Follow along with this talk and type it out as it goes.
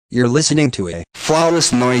You're listening to a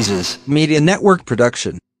Flawless Noises Media Network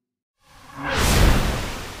production.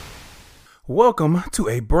 Welcome to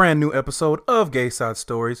a brand new episode of Gay Side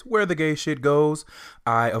Stories, where the gay shit goes.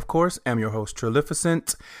 I, of course, am your host,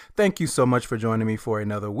 Trilificent. Thank you so much for joining me for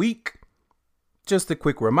another week. Just a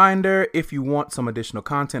quick reminder, if you want some additional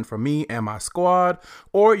content from me and my squad,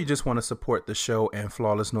 or you just want to support the show and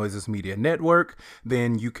Flawless Noises Media Network,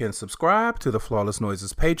 then you can subscribe to the Flawless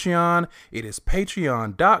Noises Patreon. It is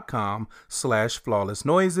patreon.com/Flawless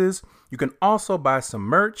Noises. You can also buy some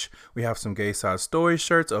merch. We have some Gay Side Story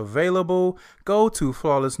shirts available. Go to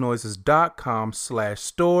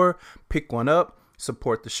flawlessnoises.com/store, pick one up,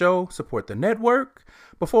 support the show, support the network.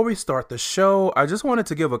 Before we start the show, I just wanted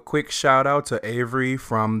to give a quick shout out to Avery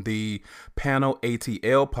from the Panel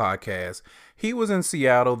ATL podcast. He was in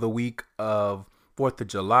Seattle the week of 4th of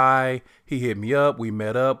July. He hit me up. We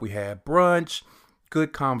met up. We had brunch.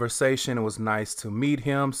 Good conversation. It was nice to meet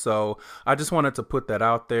him. So I just wanted to put that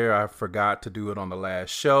out there. I forgot to do it on the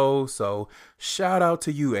last show. So shout out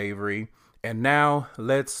to you, Avery. And now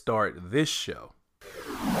let's start this show.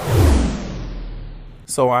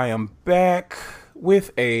 So I am back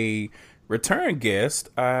with a return guest,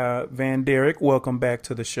 Van Derek. Welcome back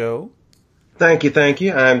to the show. Thank you.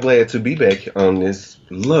 I'm glad to be back on this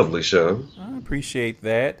lovely show. I appreciate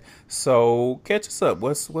that. So catch us up.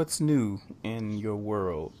 What's new in your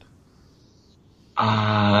world?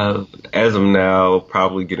 As of now,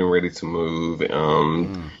 probably getting ready to move.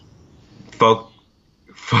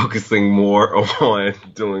 Focusing more on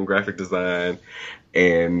doing graphic design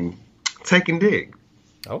and taking dick.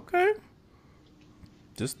 Okay.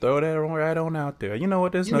 Just throw that right on out there. You know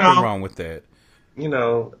what? There's nothing wrong with that. You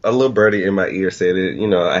know, a little birdie in my ear said it. You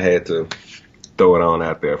know, I had to throw it on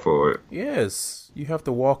out there for it. Yes. You have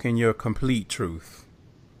to walk in your complete truth.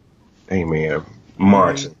 Amen.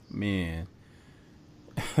 Marching. Man.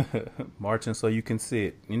 Marching so you can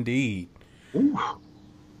sit. Indeed.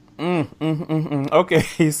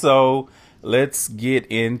 Okay, so let's get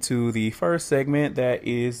into the first segment. That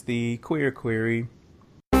is the Queer Query.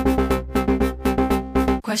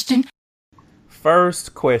 Question.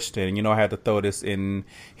 First question. You know, I had to throw this in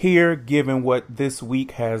here given what this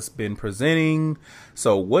week has been presenting.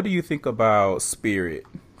 So what do you think about Spirit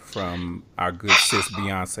from our good sis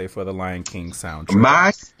Beyonce for the Lion King soundtrack?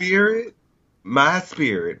 My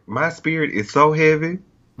spirit is so heavy.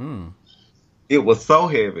 It was so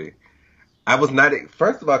heavy. I was not,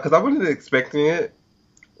 first of all, because I wasn't expecting it.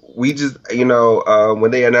 We just,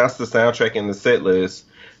 when they announced the soundtrack and the set list,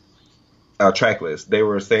 track list, they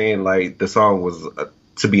were saying like the song was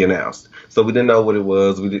to be announced, so we didn't know what it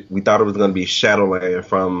was. We thought it was going to be Shadowland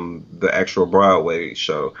from the actual Broadway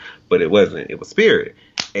show, but it wasn't. It was Spirit.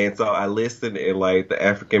 And so I listened and like the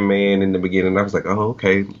African man in the beginning, I was like, oh,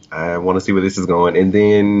 okay, I want to see where this is going. And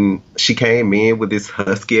then she came in with this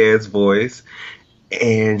husky ass voice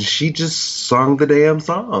and she just sung the damn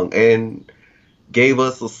song and gave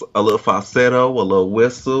us a little falsetto, a little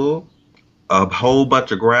whistle, a whole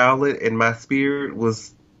bunch of growling, and my spirit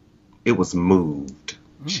was moved.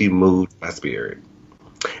 She moved my spirit,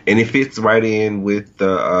 and it fits right in with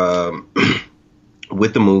the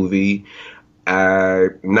with the movie.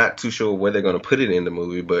 I'm not too sure where they're gonna put it in the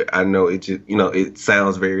movie, but I know it just it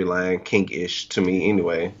sounds very Lion King-ish to me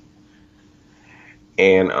anyway.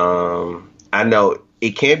 And I know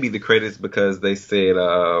it can't be the credits because they said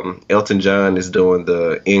Elton John is doing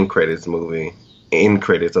the end credits of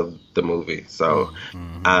the movie, so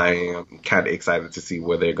I am kind of excited to see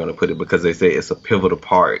where they're going to put it because they say it's a pivotal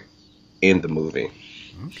part in the movie.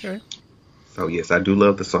 Okay. So yes, I do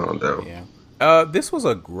love the song though. Yeah. This was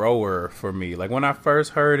a grower for me. Like when I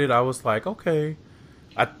first heard it, I was like, okay.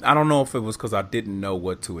 I don't know if it was because I didn't know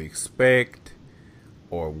what to expect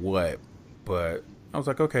or what, but I was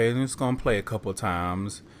like, okay, I'm just gonna play a couple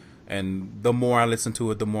times. And the more I listen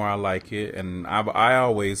to it, the more I like it. And I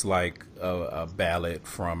always like a ballad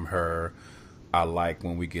from her. I like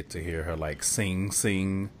when we get to hear her like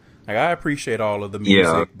sing. Like I appreciate all of the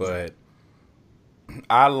music, but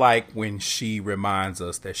I like when she reminds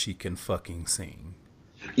us that she can fucking sing.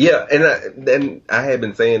 Yeah, and I had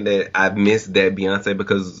been saying that I missed that Beyonce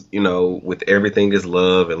because with Everything Is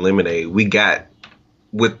Love and Lemonade, we got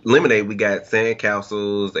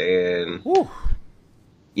Sandcastles and. Whew.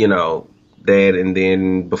 That, and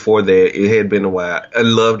then before that, it had been a while, a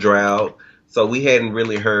Love Drought. So we hadn't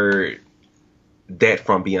really heard that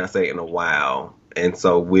from Beyonce in a while. And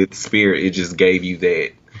so with Spirit, it just gave you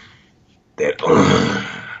that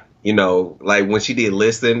like when she did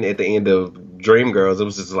Listen at the end of Dreamgirls, it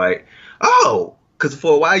was just like, oh, because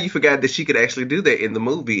for a while you forgot that she could actually do that in the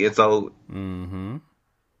movie. And so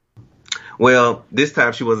Well, this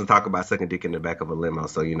time she wasn't talking about sucking dick in the back of a limo,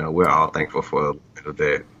 so we're all thankful for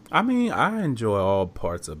that. I mean, I enjoy all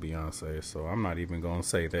parts of Beyonce, so I'm not even gonna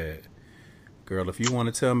say that. Girl, if you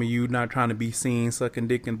want to tell me you not trying to be seen sucking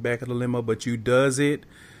dick in the back of the limo, but you does it,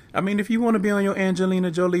 I mean, if you want to be on your Angelina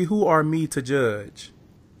Jolie, who are me to judge?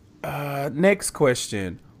 Next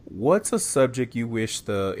question. What's a subject you wish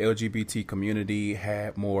the LGBT community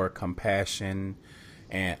had more compassion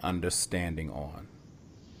and understanding on?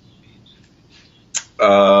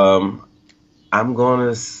 I'm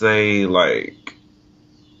gonna say like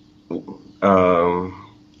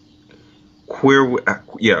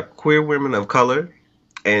queer women of color,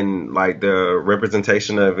 and like the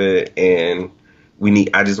representation of it, and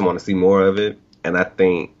I just want to see more of it. And I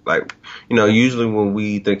think like usually when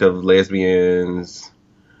we think of lesbians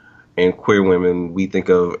and queer women, we think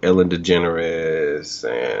of Ellen DeGeneres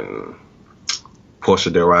and Portia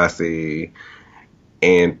de Rossi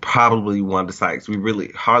and probably Wanda Sykes. We really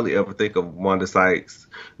hardly ever think of Wanda Sykes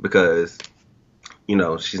because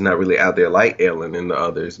she's not really out there like Ellen and the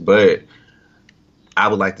others, but I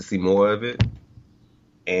would like to see more of it.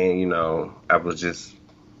 And I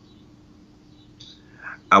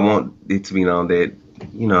want it to be known that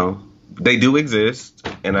they do exist,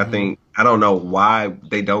 and I don't know why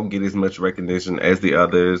they don't get as much recognition as the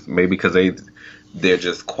others. Maybe because they're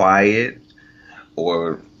just quiet,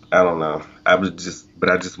 or I don't know. But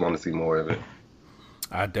I just want to see more of it.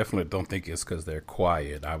 I definitely don't think it's because they're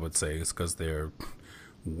quiet. I would say it's because they're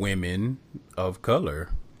women of color.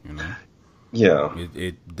 Yeah.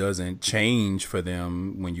 It doesn't change for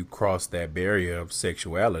them when you cross that barrier of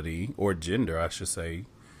sexuality or gender, I should say.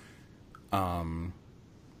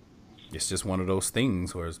 It's just one of those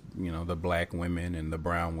things where the black women and the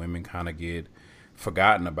brown women kind of get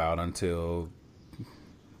forgotten about until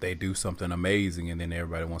they do something amazing, and then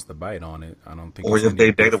everybody wants to bite on it. I don't think. Or if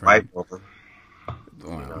they date a white woman.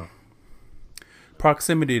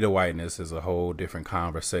 Proximity to whiteness is a whole different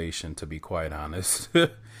conversation, to be quite honest. Ain't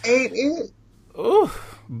it? Ooh,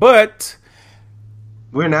 but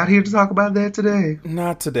we're not here to talk about that today.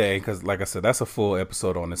 Not today, because like I said, that's a full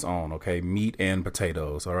episode on its own. Okay, meat and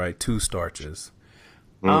potatoes. All right, 2 starches.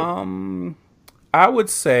 I would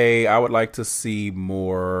say I would like to see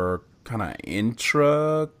more kind of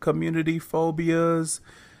intra-community phobias.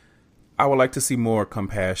 I would like to see more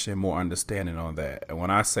compassion, more understanding on that. And when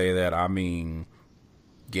I say that, I mean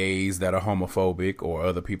gays that are homophobic, or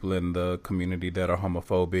other people in the community that are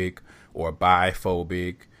homophobic or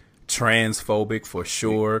biphobic, transphobic for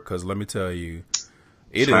sure. Because let me tell you,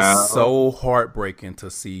 it is so heartbreaking to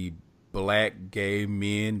see black gay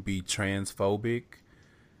men be transphobic.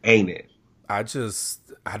 Ain't it? I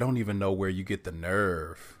don't even know where you get the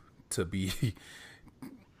nerve to be.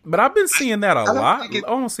 But I've been seeing that a lot.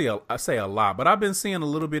 I say a lot, but I've been seeing a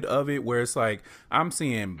little bit of it where it's like I'm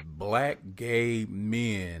seeing black gay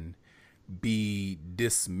men be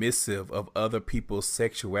dismissive of other people's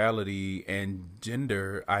sexuality and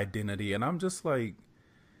gender identity, and I'm just like,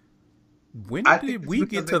 when did we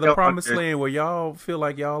get to the promised land where y'all feel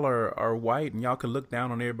like y'all are white and y'all can look down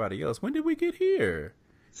on everybody else? When did we get here?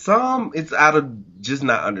 Some it's out of just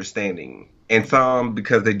not understanding, and some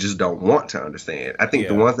because they just don't want to understand. I think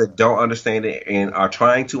the ones that don't understand it and are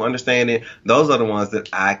trying to understand it, those are the ones that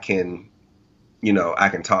I can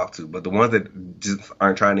talk to. But the ones that just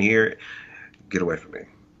aren't trying to hear it, get away from me.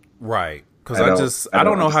 Right. Because I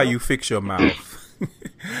don't know how you fix your mouth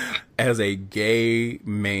as a gay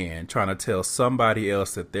man trying to tell somebody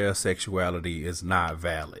else that their sexuality is not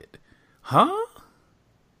valid. Huh?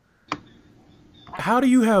 How do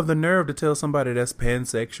you have the nerve to tell somebody that's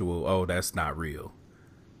pansexual, oh, that's not real?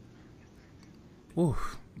 Ooh,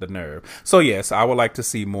 the nerve. So yes, I would like to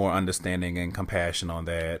see more understanding and compassion on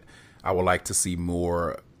that. I would like to see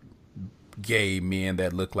more gay men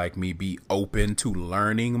that look like me be open to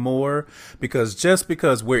learning more, because just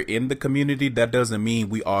because we're in the community, that doesn't mean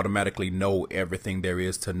we automatically know everything there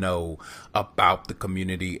is to know about the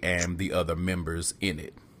community and the other members in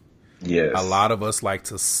it. Yes. A lot of us like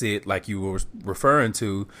to sit, like you were referring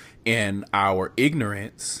to, in our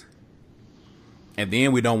ignorance, and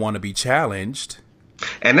then we don't want to be challenged.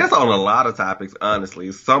 And that's on a lot of topics,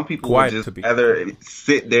 honestly. Some people would just rather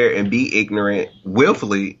sit there and be ignorant,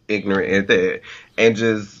 willfully ignorant at that, and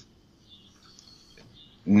just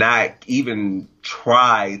not even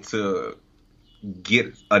try to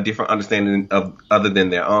get a different understanding of other than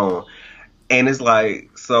their own. And it's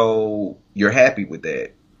like, so you're happy with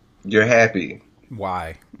that. You're happy.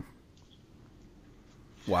 Why?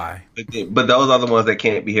 But those are the ones that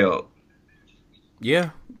can't be helped.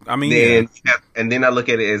 Yeah. I mean, then and then I look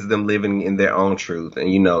at it as them living in their own truth. And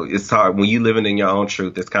it's hard when you living in your own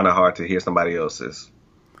truth. It's kind of hard to hear somebody else's.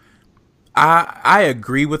 I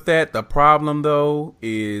agree with that. The problem though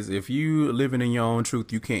is if you living in your own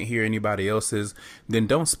truth, you can't hear anybody else's, then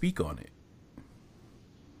don't speak on it.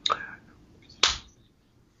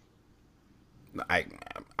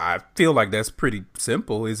 I feel like that's pretty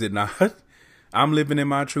simple, is it not? I'm living in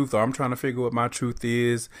my truth, or I'm trying to figure what my truth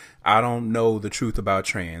is. I don't know the truth about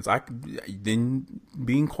trans. Then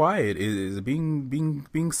being quiet is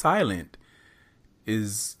being silent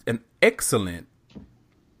is an excellent.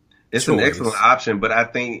 It's choice. An excellent option, but I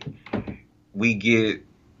think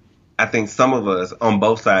some of us on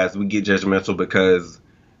both sides we get judgmental because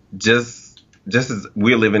just as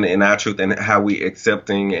we're living in our truth and how we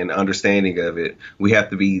accepting and understanding of it, we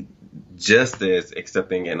have to be just as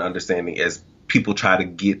accepting and understanding as people try to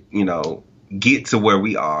get to where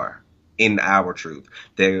we are in our truth.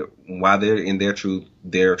 While they're in their truth,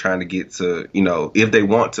 they're trying to get to, if they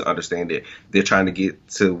want to understand it, they're trying to get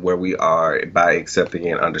to where we are by accepting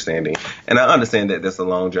and understanding. And I understand that that's a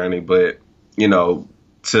long journey, but,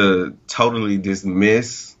 to totally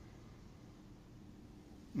dismiss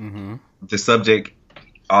the subject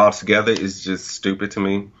altogether is just stupid to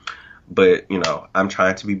me. But, I'm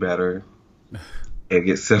trying to be better at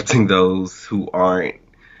accepting those who aren't,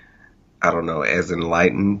 I don't know, as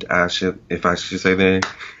enlightened, if I should say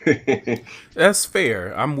that. That's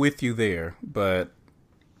fair. I'm with you there, but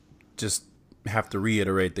just have to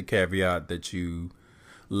reiterate the caveat that you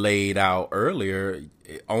laid out earlier.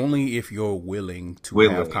 Only if you're willing to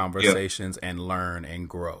have conversations and learn and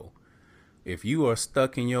grow. If you are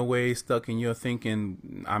stuck in your ways, stuck in your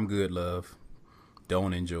thinking, I'm good, love.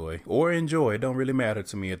 Don't enjoy. Or enjoy. It don't really matter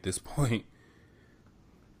to me at this point.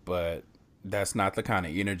 But that's not the kind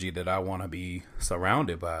of energy that I want to be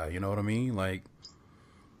surrounded by. You know what I mean? Like,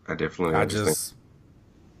 I definitely understand.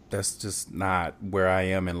 That's just not where I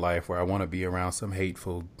am in life, where I want to be around some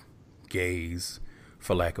hateful gays,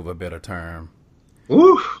 for lack of a better term.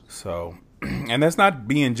 Woo. So, and that's not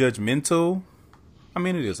being judgmental. I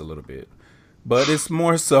mean, it is a little bit. But it's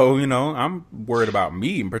more so, I'm worried about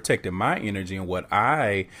me and protecting my energy and what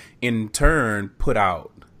I, in turn, put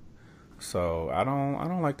out. So I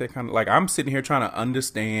don't like that kind of, like, I'm sitting here trying to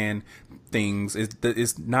understand things.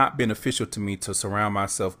 It's not beneficial to me to surround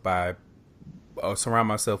myself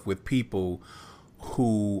with people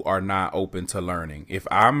who are not open to learning. If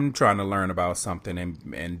I'm trying to learn about something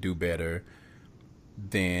and do better,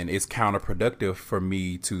 then it's counterproductive for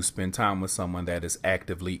me to spend time with someone that is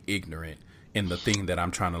actively ignorant in the thing that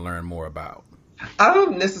I'm trying to learn more about. I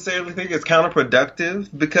don't necessarily think it's counterproductive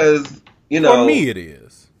because, for me it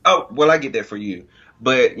is. Oh, well, I get that for you.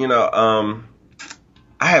 But, I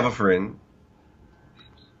have a friend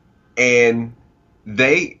and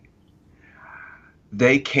they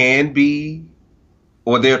can be,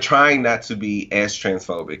 or they're trying not to be as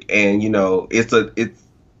transphobic. And,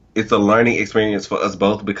 it's a learning experience for us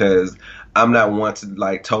both because I'm not one to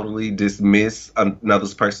like totally dismiss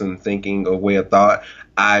another person's thinking or way of thought.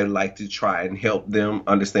 I like to try and help them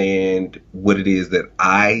understand what it is that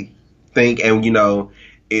I think. And,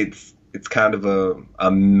 it's kind of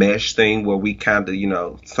a mesh thing where we kind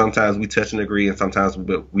of, sometimes we touch and agree and sometimes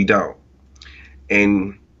we don't.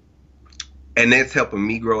 And that's helping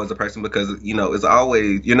me grow as a person because, you're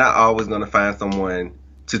not always going to find someone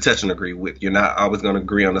to touch and agree with. You're not always going to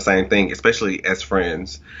agree on the same thing, especially as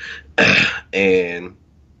friends. And,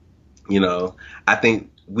 I think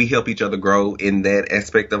we help each other grow in that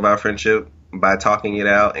aspect of our friendship by talking it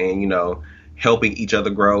out and, helping each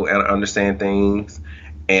other grow and understand things.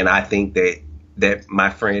 And I think that my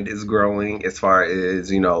friend is growing as far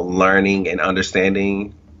as, learning and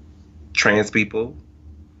understanding trans people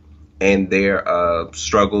and their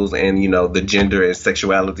struggles and, the gender and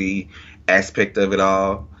sexuality aspect of it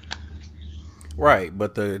all. Right,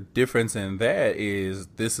 but the difference in that is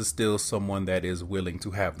this is still someone that is willing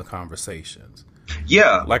to have the conversations.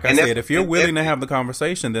 Yeah. Like I said, if you're willing to have the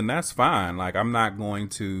conversation, then that's fine. Like, I'm not going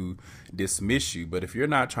to dismiss you. But if you're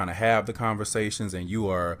not trying to have the conversations and you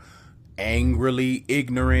are angrily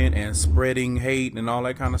ignorant and spreading hate and all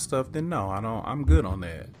that kind of stuff, then no, I'm good on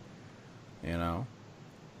that.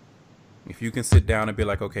 If you can sit down and be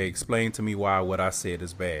like, okay, explain to me why what I said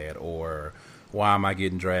is bad, or why am I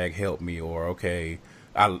getting dragged, help me, or okay,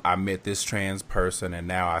 I met this trans person and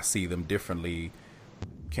now I see them differently.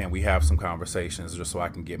 Can we have some conversations just so I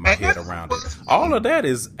can get my head around it? All of that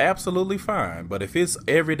is absolutely fine. But if it's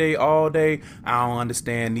every day, all day, I don't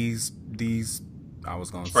understand these I was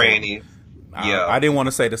going to say. Yeah. I didn't want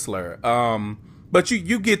to say the slur. But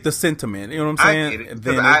you get the sentiment, you know what I'm saying? I get it,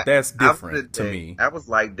 then that's different to me. I was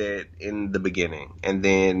like that in the beginning, and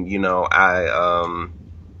then I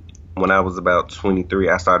when I was about 23,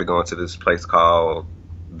 I started going to this place called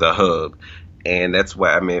The Hub, and that's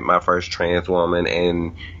where I met my first trans woman,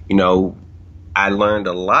 and I learned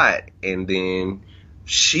a lot, and then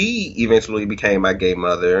she eventually became my gay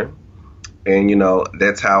mother, and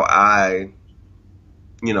that's how I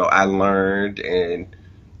learned and.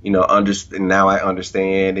 Understand now. I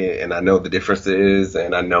understand it, and I know the differences,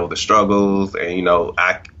 and I know the struggles, and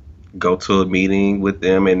I go to a meeting with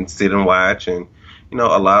them and sit and watch, and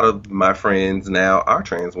a lot of my friends now are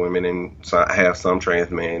trans women, and so I have some trans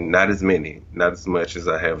men, not as much as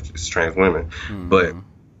I have just trans women, but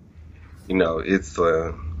it's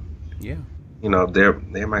they're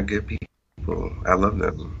my good people. I love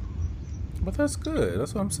them. But that's good.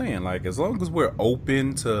 That's what I'm saying. Like, as long as we're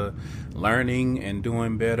open to learning and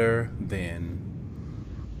doing better, then,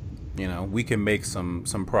 we can make some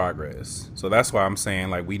progress. So that's why I'm saying,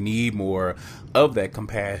 like, we need more of that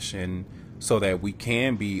compassion so that we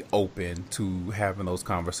can be open to having those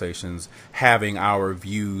conversations, having our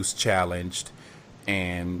views challenged,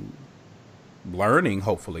 and learning,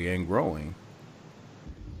 hopefully, and growing.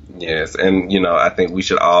 Yes, and I think we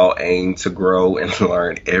should all aim to grow and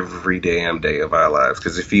learn every damn day of our lives,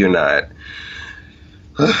 because if you're not...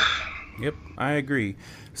 Yep, I agree.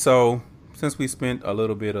 So, since we spent a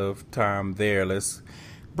little bit of time there, let's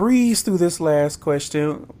breeze through this last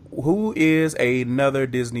question. Who is another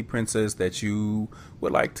Disney princess that you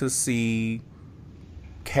would like to see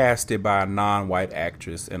casted by a non-white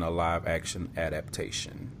actress in a live-action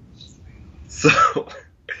adaptation?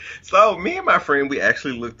 So me and my friend, we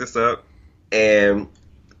actually looked this up, and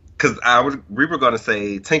because we were going to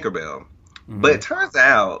say Tinkerbell, but it turns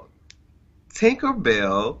out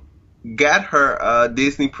Tinkerbell got her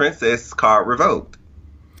Disney princess card revoked.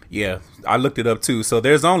 Yeah, I looked it up too. So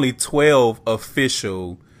there's only 12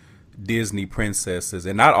 official Disney princesses,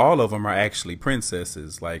 and not all of them are actually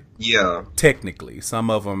princesses. Like, technically, some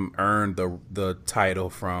of them earned the title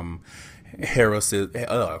from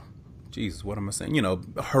Jesus, what am I saying?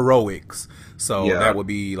 Heroics. So that would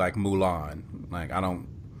be like Mulan. Like, I don't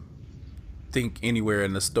think anywhere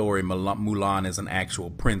in the story Mulan is an actual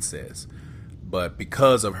princess. But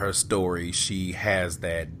because of her story, she has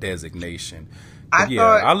that designation.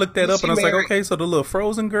 I looked that up and I was like, okay, so the little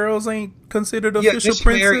Frozen girls ain't considered official princesses?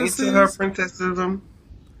 Marry into her princessism?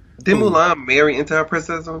 Did Mulan marry into her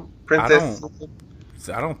princessism?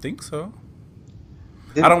 I don't think so.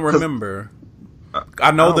 I don't remember.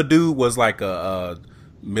 I know the dude was like a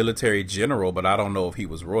military general, but I don't know if he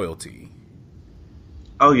was royalty.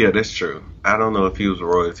 Oh yeah, that's true. I don't know if he was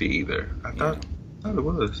royalty either. I thought it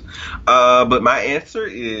was. But my answer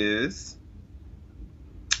is,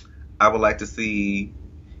 I would like to see.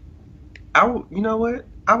 You know what?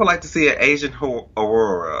 I would like to see an Asian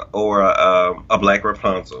Aurora or a Black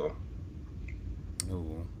Rapunzel.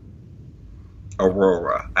 Ooh.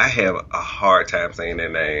 Aurora. I have a hard time saying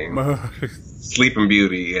that name. Sleeping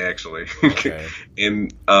Beauty, actually. Okay.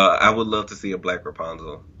 And I would love to see a Black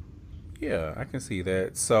Rapunzel. Yeah, I can see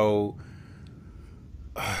that. So,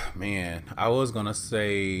 man, I was going to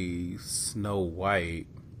say Snow White,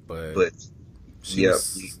 but she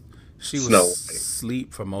was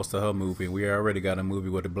asleep for most of her movie. We already got a movie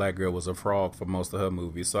where the black girl was a frog for most of her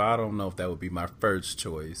movie, so I don't know if that would be my first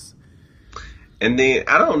choice. And then,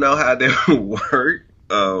 I don't know how that would work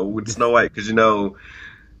with Snow White, because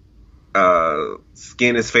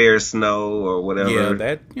skin is fair as snow or whatever. Yeah,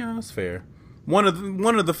 that's fair. One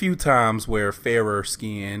of the few times where fairer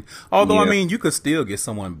skin. Although I mean, you could still get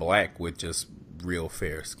someone black with just real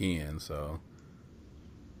fair skin. So,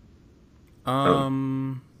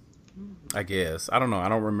 I guess I don't know. I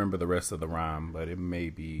don't remember the rest of the rhyme, but it may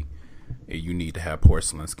be you need to have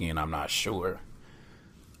porcelain skin. I'm not sure.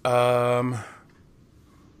 So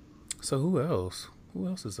who else? Who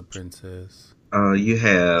else is a princess? You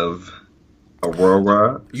have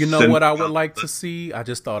Aurora. You know what I would like to see? I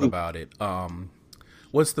just thought about it.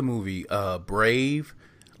 What's the movie? Brave.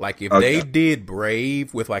 Like, if they did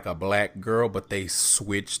Brave with like a black girl, but they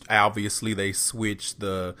switched. Obviously, they switched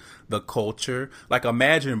the culture. Like,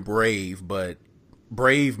 imagine Brave, but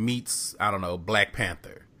Brave meets, I don't know, Black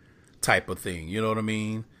Panther type of thing. You know what I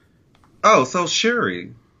mean? Oh, so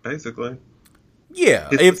Shuri, basically. Yeah,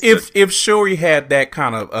 if Shuri had that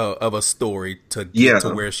kind of a story to get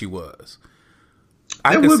to where she was,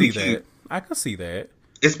 I could see that. I could see that,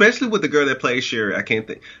 especially with the girl that plays Shuri. I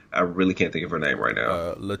really can't think of her name right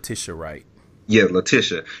now. Letitia Wright. Yeah,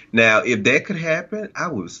 Letitia. Now, if that could happen, I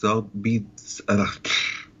would so be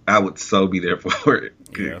there for it.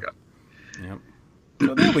 Yeah. Yep.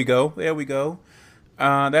 So there we go. There we go.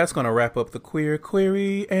 That's going to wrap up the queer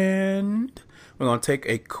query, and we're going to take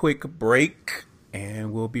a quick break,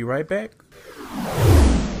 and we'll be right back.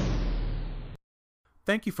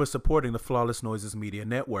 Thank you for supporting the Flawless Noises Media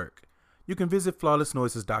Network. You can visit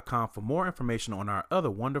flawlessnoises.com for more information on our other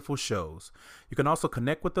wonderful shows. You can also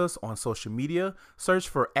connect with us on social media. Search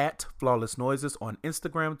for @FlawlessNoises on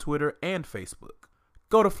Instagram, Twitter, and Facebook.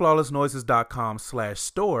 Go to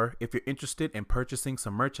flawlessnoises.com/store if you're interested in purchasing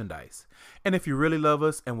some merchandise. And if you really love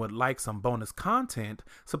us and would like some bonus content,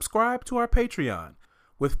 subscribe to our Patreon.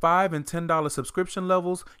 With $5 and $10 subscription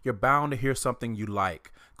levels, you're bound to hear something you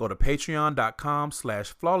like. Go to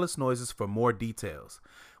patreon.com/flawlessnoises for more details.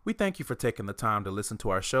 We thank you for taking the time to listen to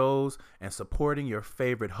our shows and supporting your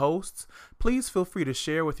favorite hosts. Please feel free to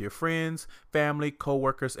share with your friends, family,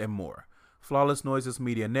 coworkers, and more. Flawless Noises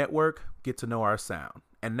Media Network, get to know our sound.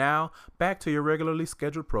 And now, back to your regularly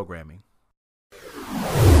scheduled programming.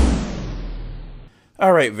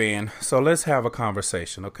 All right, Van, so let's have a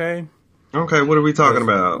conversation, okay? Okay, what are we talking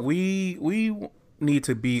about? We need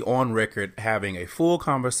to be on record having a full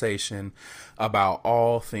conversation about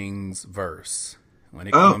all things verse. When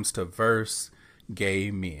it comes to verse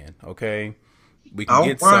gay men, okay? We can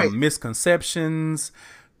get some misconceptions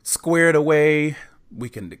squared away. We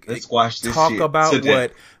can talk about today.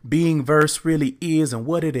 What being verse really is and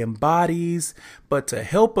what it embodies. But to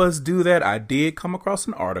help us do that, I did come across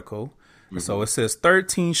an article. Mm-hmm. So it says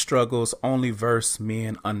 13 struggles only verse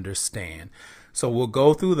men understand. So we'll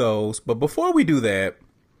go through those. But before we do that,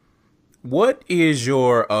 what is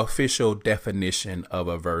your official definition of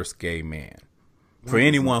a verse gay man? For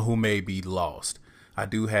anyone who may be lost, I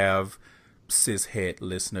do have cishet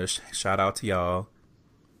listeners. Shout out to y'all.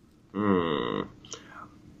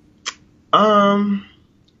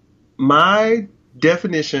 My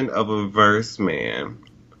definition of a verse man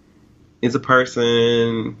is a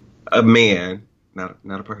man, not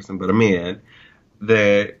a person, but a man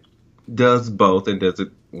that does both and does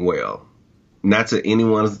it well. Not to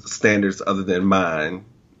anyone's standards other than mine.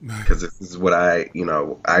 Because this is what I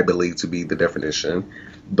believe to be the definition.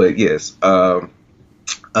 But yes, a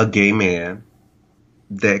gay man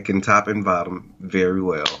that can top and bottom very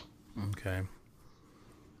well. Okay.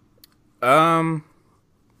 I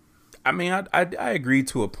mean, I agree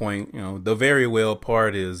to a point. The very well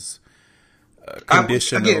part is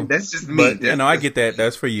conditional. Again, that's just me. But I get that.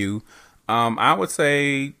 That's for you. I would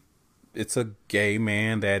say it's a gay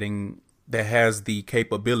man that has the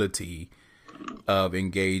capability of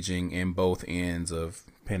engaging in both ends of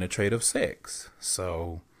penetrative sex.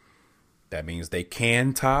 So that means they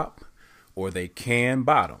can top or they can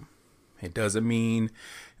bottom. It doesn't mean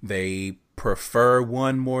they prefer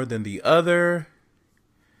one more than the other.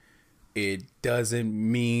 It doesn't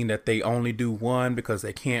mean that they only do one because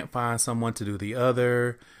they can't find someone to do the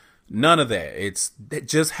other. None of that. It's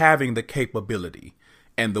just having the capability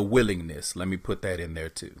and the willingness. Let me put that in there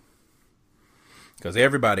too. Because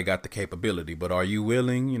everybody got the capability, but are you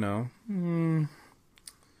willing?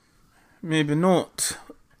 Maybe not.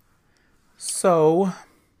 So,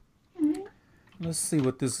 let's see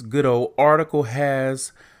what this good old article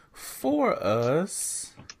has for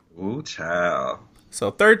us. Ooh, child.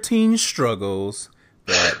 So, 13 struggles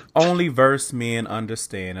that only verse men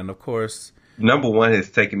understand. And, of course... Number one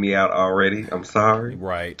has taken me out already. I'm sorry.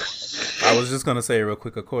 Right. I was just going to say real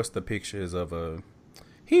quick, of course, the picture is of a...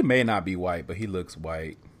 He may not be white, but he looks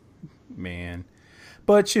white, man.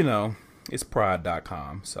 But, it's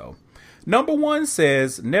pride.com. So, number one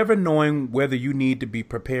says, never knowing whether you need to be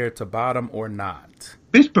prepared to bottom or not.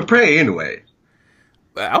 Bitch, prepare anyway.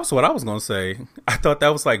 That's what I was going to say. I thought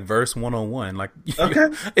that was like verse 101. Like, okay.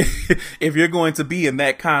 If you're going to be in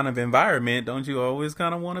that kind of environment, don't you always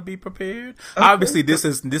kind of want to be prepared? Okay. Obviously, this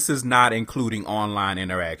is not including online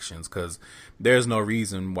interactions because there's no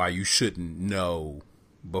reason why you shouldn't know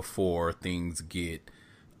before things get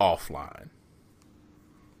offline.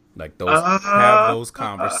 Like have those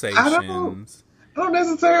conversations. I don't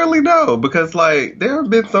necessarily know because there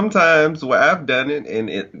have been some times where I've done it and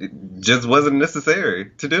it just wasn't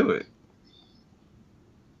necessary to do it.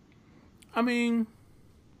 I mean,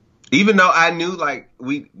 even though I knew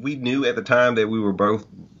we knew at the time that we were both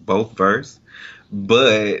verse,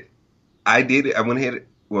 but I did it. I went ahead.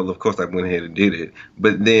 Well, of course I went ahead and did it.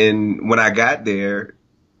 But then when I got there,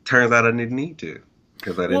 turns out I didn't need to.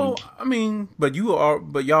 Because I didn't. Well, I mean, but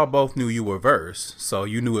y'all both knew you were verse, so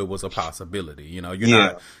you knew it was a possibility.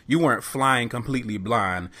 You weren't flying completely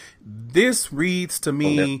blind. This reads to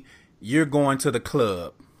me, you're going to the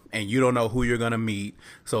club and you don't know who you're going to meet,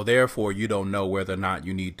 so therefore you don't know whether or not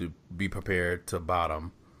you need to be prepared to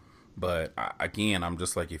bottom. But again, I'm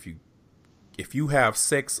just like, if you if you have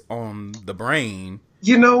sex on the brain,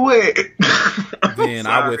 you know what? then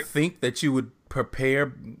I would think that you would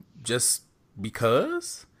prepare just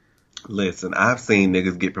because. Listen, I've seen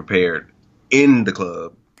niggas get prepared in the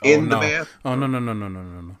club, the bathroom. Oh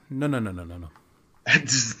no.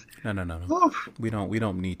 Just, No. Oof. We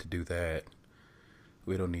don't need to do that.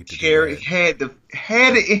 We don't need to Harry do that.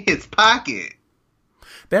 had it in his pocket.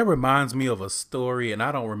 That reminds me of a story, and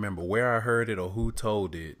I don't remember where I heard it or who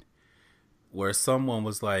told it, where someone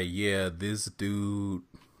was like, yeah, this dude,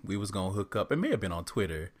 we was going to hook up. It may have been on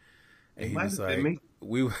Twitter. And he was like,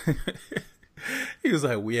 he was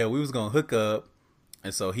like, yeah, we was going to hook up.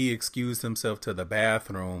 And so he excused himself to the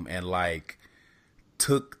bathroom and like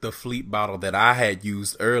took the Fleet bottle that I had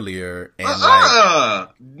used earlier and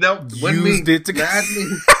used it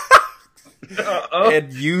to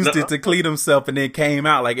and used it to clean himself, and then came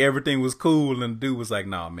out like everything was cool, and the dude was like,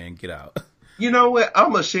 nah man, get out. You know what,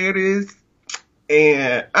 I'm gonna share this,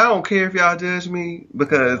 and I don't care if y'all judge me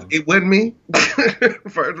because it wasn't me.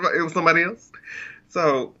 First of all, it was somebody else.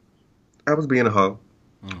 So I was being a hoe,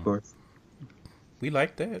 of course. We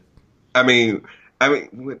like that. I mean,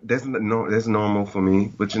 that's normal for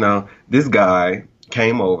me. But you know, this guy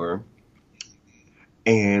came over,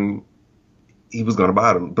 and he was gonna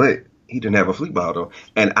buy them, but he didn't have a Fleet bottle,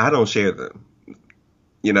 and I don't share them.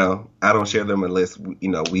 You know, I don't share them unless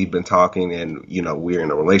we've been talking and we're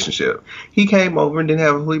in a relationship. He came over and didn't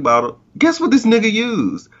have a Fleet bottle. Guess what this nigga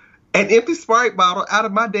used? An empty Sprite bottle out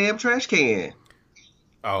of my damn trash can.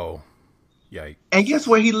 Oh, yikes! And guess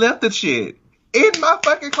where he left the shit? In my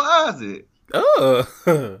fucking closet. Oh,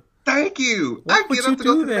 thank you. Why I would get you up to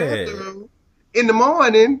go do to the that? bathroom in the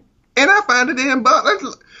morning, and I find a damn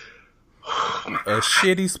bottle. A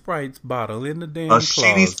shitty Sprite bottle in the damn closet.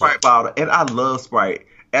 Shitty Sprite bottle, and I love Sprite.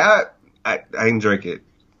 And I didn't drink it.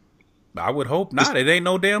 I would hope not. It ain't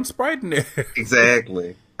no damn Sprite in there.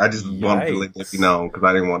 Exactly. I just wanted to let it be known because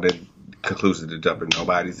I didn't want that conclusion to jump in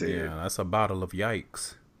nobody's head. Yeah, that's a bottle of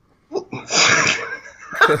yikes.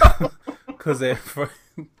 Because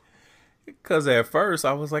at first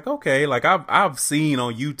I was like, okay, like I've seen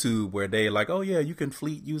on YouTube where they like, oh yeah, you can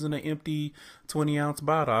Fleet using an empty 20-ounce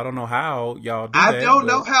bottle. I don't know how y'all do that. I don't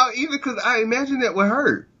know how either, because I imagine that would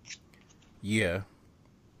hurt. Yeah,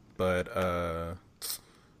 but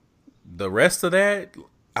the rest of that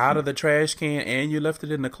out of the trash can, and you left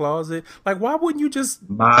it in the closet. Like, why wouldn't you just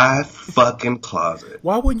my fucking closet?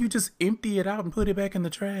 Why wouldn't you just empty it out and put it back in the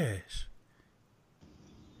trash?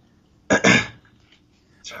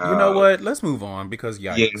 You know what? Let's move on because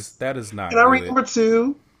yikes, yes. That is not. Can I read number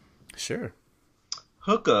 2? Sure.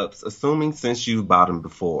 Hookups, assuming since you've bottomed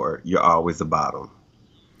before, you're always a bottom.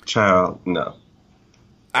 Child, no.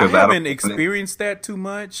 I haven't experienced that too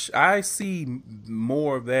much. I see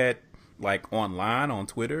more of that like online on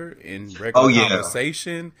Twitter in regular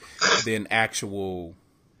conversation than actual.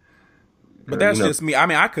 But that's just me. I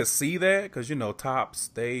mean, I could see that because tops,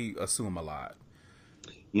 they assume a lot.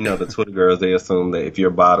 The Twitter girls, they assume that if you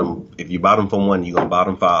bottom for one, you're gonna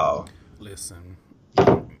bottom for all. Listen,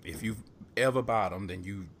 if you've ever bottomed, then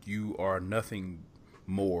you are nothing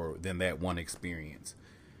more than that one experience.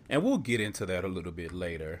 And we'll get into that a little bit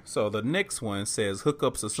later. So the next one says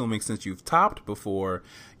hookups, assuming since you've topped before,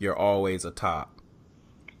 you're always a top.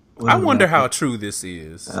 Well, I wonder how true this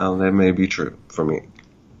is. That may be true for me.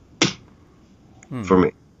 For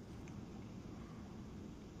me.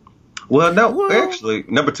 Well, no, actually,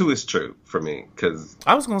 number 2 is true for me because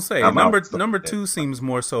I was gonna say number 2 seems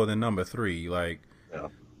more so than number 3. Like,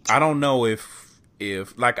 I don't know if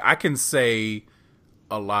like I can say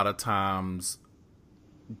a lot of times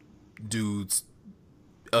dudes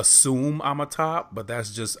assume I'm a top, but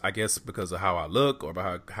that's just I guess because of how I look or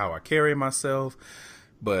how I carry myself.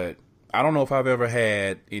 But I don't know if I've ever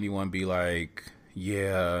had anyone be like,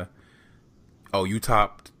 yeah, oh, you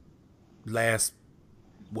topped last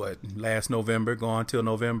November, going till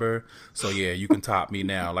November, so yeah, you can top me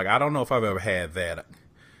now. Like, I don't know if I've ever had that.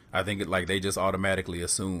 I think like they just automatically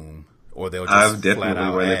assume, or they'll just flat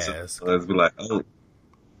out ask. Let's be like,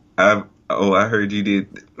 I heard you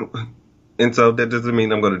did, and so that doesn't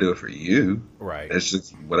mean I'm going to do it for you. Right. That's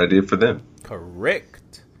just what I did for them. Correct.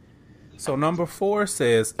 So number 4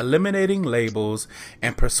 says eliminating labels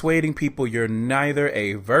and persuading people you're neither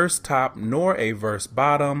a verse top nor a verse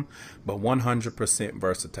bottom, but 100%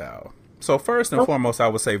 versatile. So first and foremost, I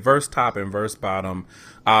would say verse top and verse bottom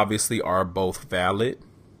obviously are both valid.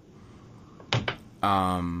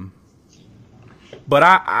 But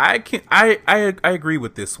I agree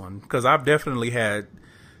with this one because I've definitely had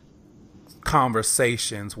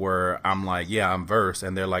conversations where I'm like, yeah, I'm verse,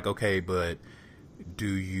 and they're like, okay, but do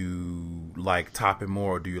you like topping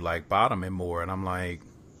more or do you like bottoming more? And I'm like,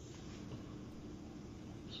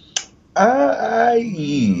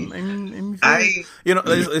 you know,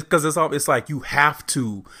 because it's like you have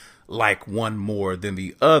to like one more than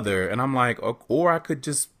the other, and I'm like, or I could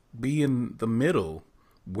just be in the middle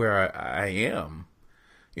where I am.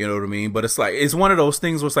 You know what I mean? But it's like, it's one of those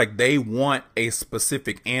things where it's like they want a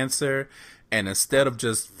specific answer, and instead of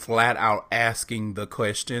just flat out asking the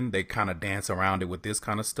question, they kind of dance around it with this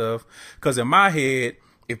kind of stuff. Because in my head,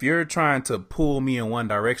 if you're trying to pull me in one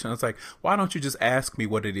direction, it's like, why don't you just ask me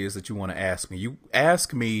what it is that you want to ask me? You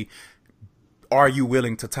ask me, are you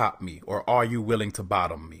willing to top me, or are you willing to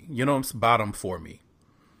bottom me? You know, bottom for me.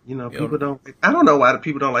 You know, people don't. I don't know why the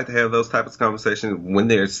people don't like to have those types of conversations when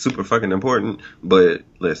they're super fucking important. But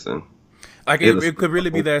listen, like it could really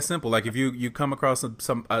be that simple. Like if you come across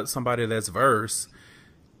somebody that's verse,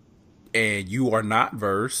 and you are not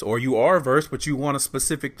verse, or you are verse but you want a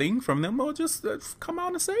specific thing from them, well, just come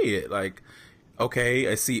out and say it. Like,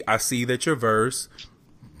 okay, I see that you're verse.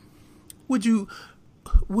 Would you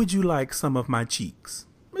like some of my cheeks?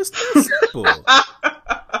 It's that simple.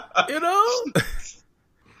 You know.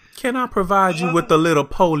 Can I provide you with a little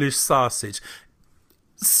Polish sausage?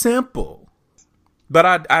 Simple. But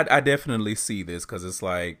I definitely see this, because it's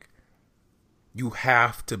like you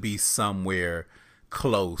have to be somewhere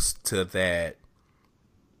close to that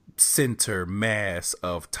center mass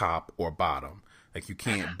of top or bottom. Like you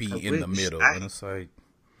can't be in the middle. And it's like,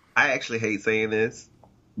 I actually hate saying this,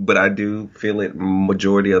 but I do feel it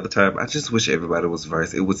majority of the time. I just wish everybody was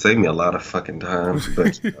verse. It would save me a lot of fucking time.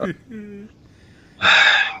 But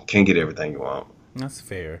can't get everything you want. That's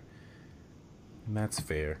fair. That's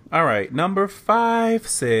fair. All right. Number 5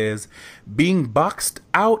 says being boxed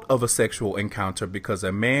out of a sexual encounter because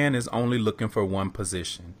a man is only looking for one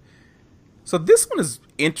position. So this one is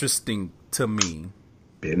interesting to me.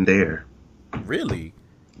 Been there. Really?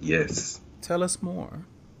 Yes. Tell us more.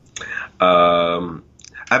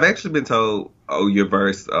 I've actually been told, oh, you're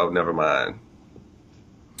verse. Oh, never mind.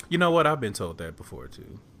 You know what? I've been told that before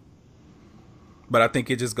too. But I think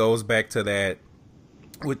it just goes back to that,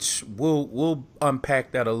 which we'll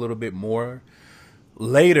unpack that a little bit more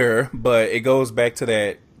later. But it goes back to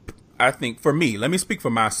that. I think for me, let me speak for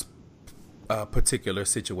my particular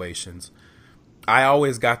situations. I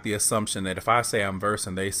always got the assumption that if I say I'm verse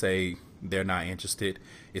and they say they're not interested,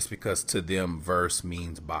 it's because to them verse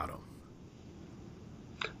means bottom.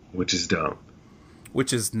 Which is dumb.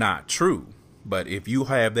 Which is not true. But if you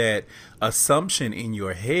have that assumption in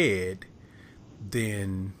your head,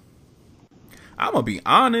 then I'm gonna be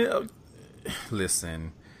honest.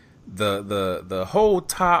 Listen, the whole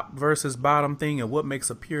top versus bottom thing and what makes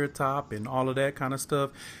a pure top and all of that kind of stuff,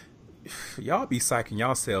 y'all be psyching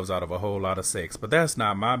yourselves out of a whole lot of sex, but that's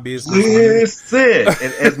not my business. Listen,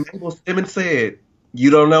 and as Mabel Simmons said, you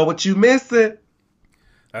don't know what you missing.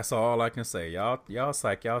 That's all I can say. Y'all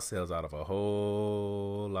psych yourselves out of a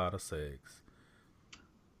whole lot of sex.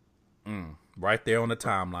 Right there on the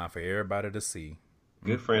timeline for everybody to see.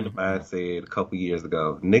 Good friend of mine said a couple years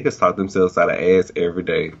ago, niggas talk themselves out of ass every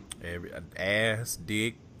day. Ass,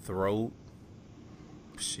 dick, throat,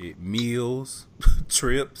 shit, meals,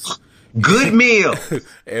 trips. Good meal.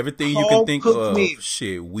 Everything you can think of. Meal.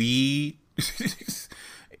 Shit, weed.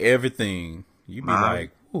 Everything. You be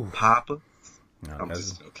like, ooh. Papa. No, I'm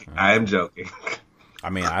just joking. I am joking. I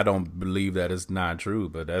mean, I don't believe that it's not true,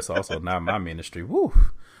 but that's also not my ministry. Woo.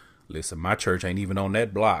 Listen, my church ain't even on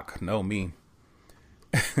that block. No, me.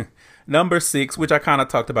 Number 6, which I kind of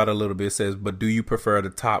talked about a little bit, says, but do you prefer the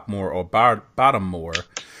top more or bottom more?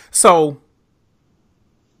 So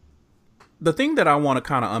the thing that I want to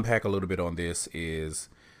kind of unpack a little bit on this is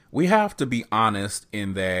we have to be honest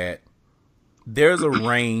in that there's a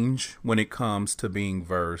range when it comes to being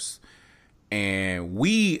verse, and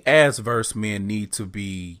we as verse men need to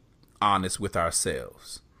be honest with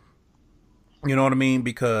ourselves. You know what I mean?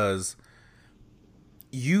 Because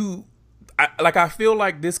I feel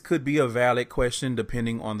like this could be a valid question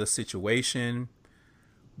depending on the situation,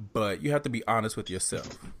 but you have to be honest with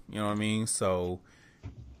yourself. You know what I mean? So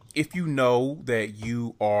if you know that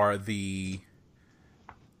you are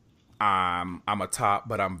I'm a top,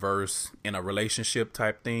 but I'm verse in a relationship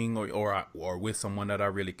type thing, or with someone that I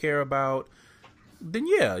really care about, then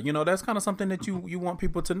yeah, you know, that's kind of something that you want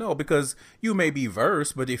people to know, because you may be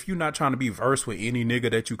verse, but if you're not trying to be verse with any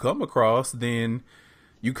nigga that you come across, then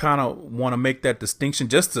you kind of want to make that distinction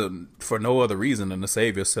for no other reason than to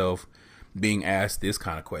save yourself being asked this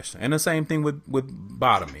kind of question. And the same thing with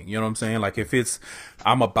bottoming, you know what I'm saying? Like if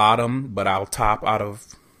I'm a bottom, but I'll top out of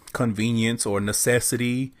convenience or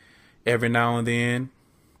necessity every now and then.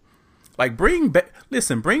 Like, bring back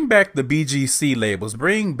the BGC labels.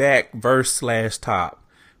 Bring back verse/top.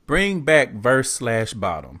 Bring back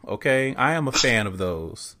verse/bottom. Okay, I am a fan of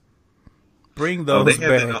those. Bring those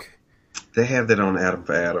back. They have that on Adam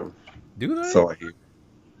for Adam. Do they? So I hear.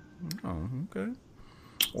 Oh, okay.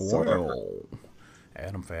 Well,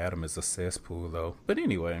 Adam for Adam is a cesspool, though. But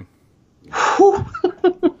anyway,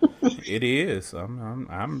 it is.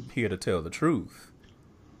 I'm here to tell the truth.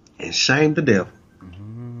 And shame the devil.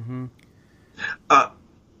 Mm-hmm.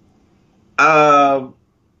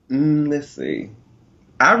 Let's see.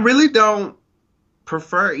 I really don't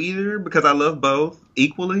prefer either because I love both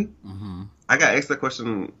equally. Mm-hmm. I got asked that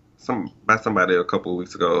question by somebody a couple of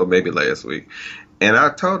weeks ago, or maybe last week, and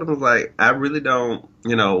I told them, like, I really don't,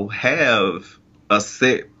 have a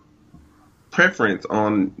set preference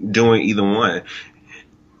on doing either one.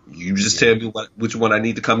 You just tell me which one I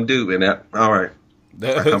need to come do, and all right,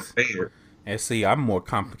 I come prepared. And see, I'm more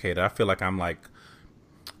complicated. I feel like I'm like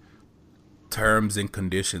terms and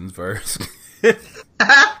conditions verse.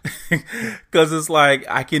 Because it's like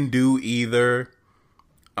I can do either.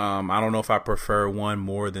 I don't know if I prefer one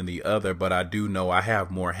more than the other, but I do know I have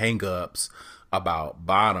more hang-ups about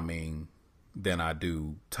bottoming than I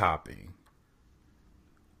do topping.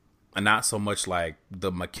 And not so much like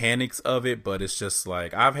the mechanics of it, but it's just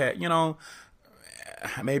like I've had,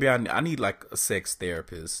 maybe I need like a sex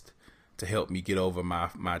therapist to help me get over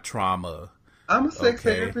my trauma. I'm a sex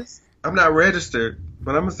therapist. I'm not registered,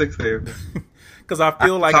 but I'm a sex therapist. Because I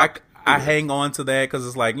feel like I hang on to that because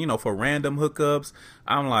it's like, for random hookups,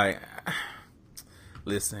 I'm like,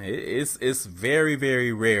 listen, it's very,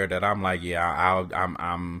 very rare that I'm like, yeah,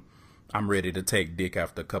 I'm ready to take dick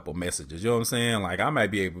after a couple messages. You know what I'm saying? Like I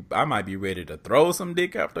might be ready to throw some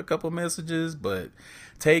dick after a couple messages, but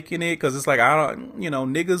taking it, because it's like, I don't,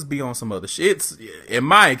 niggas be on some other shits in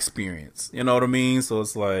my experience. You know what I mean? So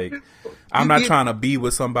it's like, I'm not trying to be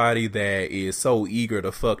with somebody that is so eager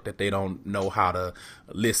to fuck that they don't know how to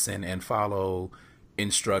listen and follow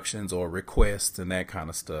instructions or requests and that kind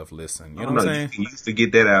of stuff. Listen, you know what I'm saying? You can used to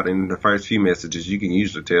get that out in the first few messages. You can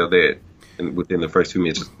usually tell that within the first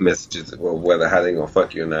few messages, or whether how they gonna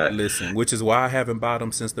fuck you or not. Listen, which is why I haven't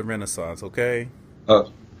bottomed since the Renaissance. Okay.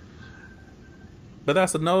 But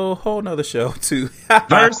that's a whole nother show too.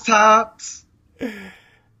 Verse tops.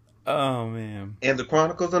 Oh man. And the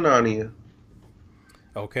Chronicles of Narnia.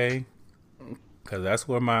 Okay. Cause that's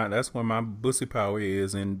where my pussy power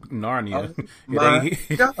is in Narnia.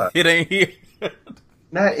 It ain't here.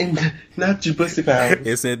 Not your pussy power.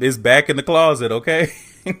 It's back in the closet. Okay.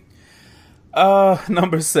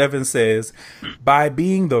 Number 7 says, by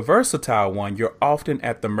being the versatile one, you're often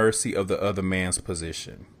at the mercy of the other man's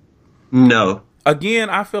position. No. Again,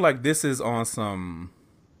 I feel like this is on some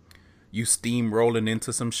you steamrolling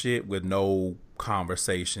into some shit with no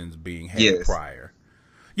conversations being had prior.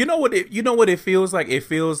 You know what it feels like? It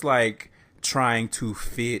feels like trying to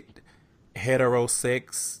fit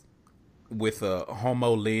heterosex with a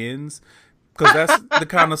homo lens. Because that's the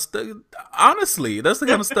kind of stuff, honestly, that's the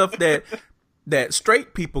kind of stuff that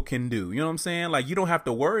straight people can do. You know what I'm saying? Like, you don't have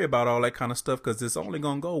to worry about all that kind of stuff because it's only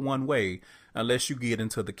going to go one way unless you get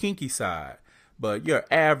into the kinky side. But your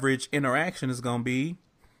average interaction is going to be,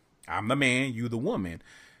 I'm the man, you the woman.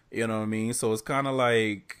 You know what I mean? So it's kind of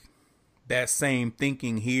like that same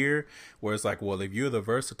thinking here, where it's like, well, if you're the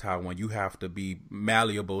versatile one, you have to be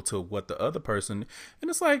malleable to what the other person, and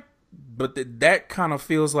it's like, but that kind of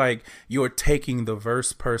feels like you're taking the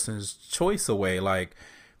verse person's choice away. Like,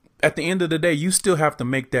 at the end of the day, you still have to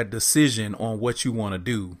make that decision on what you want to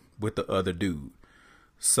do with the other dude.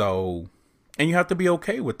 So, and you have to be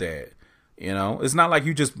okay with that. It's not like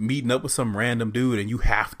you just meeting up with some random dude and you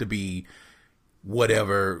have to be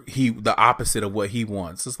whatever the opposite of what he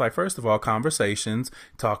wants. It's like, first of all, conversations,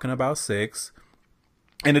 talking about sex,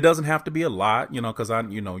 and it doesn't have to be a lot, because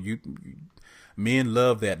men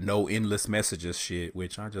love that no endless messages shit,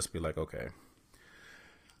 which I just be like, okay.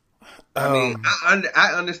 I mean,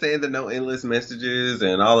 I understand the no endless messages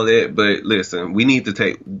and all of that, but listen,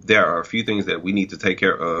 there are a few things that we need to take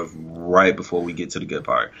care of right before we get to the good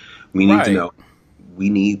part. We need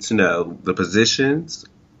to know the positions.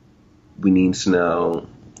 We need to know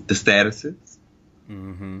the statuses.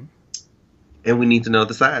 Mm-hmm. And we need to know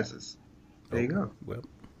the sizes. There you go. Well,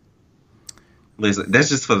 listen, that's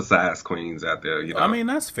just for the size queens out there. I mean,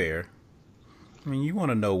 that's fair. I mean, you want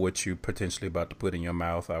to know what you potentially about to put in your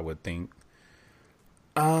mouth, I would think.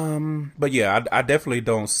 But yeah, I definitely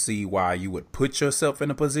don't see why you would put yourself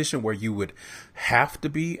in a position where you would have to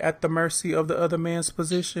be at the mercy of the other man's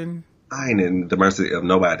position. I ain't in the mercy of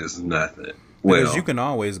nobody's nothing. Because you can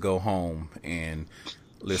always go home and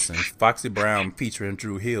Listen, Foxy Brown featuring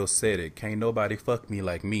Drew Hill said it. Can't nobody fuck me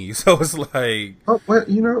like me. So it's like, oh, well,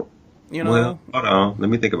 you know. Well, hold on. Let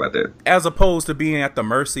me think about that. As opposed to being at the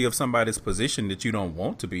mercy of somebody's position that you don't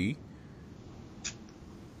want to be.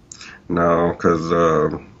 No, because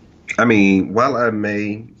I mean, while I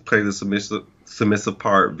may play the submissive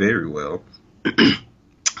part very well,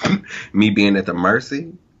 me being at the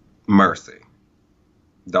mercy.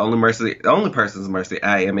 The only person's mercy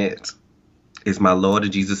I am at is my Lord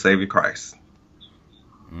and Jesus Savior Christ.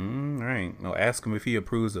 Right. No, ask him if he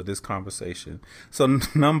approves of this conversation. So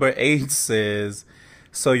number 8 says,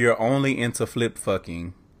 so you're only into flip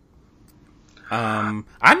fucking.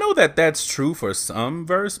 I know that that's true for some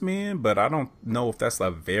verse men, but I don't know if that's a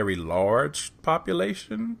very large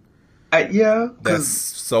population. Yeah, that's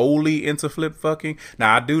solely into flip fucking.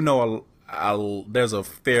 Now I do know there's a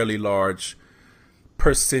fairly large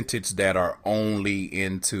percentage that are only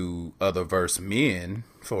into other verse men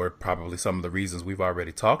for probably some of the reasons we've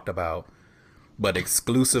already talked about, but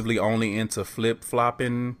exclusively only into flip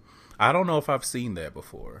flopping. I don't know if I've seen that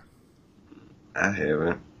before. I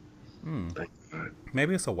haven't.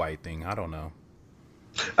 Maybe it's a white thing. I don't know.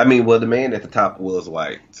 I mean, well, the man at the top was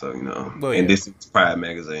white, so you know. Well, and this is Pride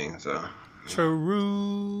magazine, so.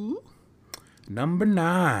 True. Number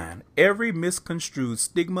 9. Every misconstrued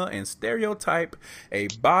stigma and stereotype a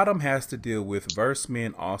bottom has to deal with, verse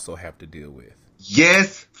men also have to deal with.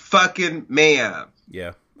 Yes, fucking ma'am.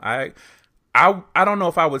 Yeah, I don't know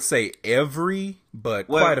if I would say every, but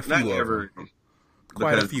quite a few of them.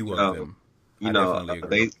 Quite a few of them. You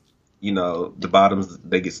know, the bottoms,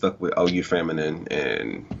 they get stuck with, oh, you're feminine,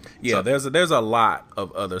 and yeah, there's a lot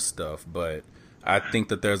of other stuff, but I think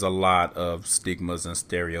that there's a lot of stigmas and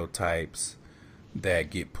stereotypes that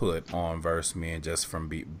get put on verse men just from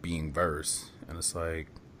being verse, and it's like,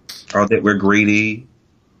 or that we're greedy.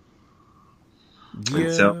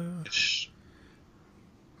 Yeah.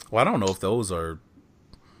 Well, I don't know if those are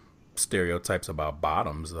stereotypes about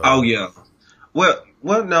bottoms, though. Oh yeah. Well,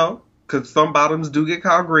 no, because some bottoms do get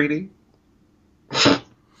called greedy.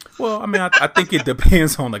 Well, I mean, I think it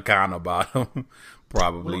depends on the kind of bottom,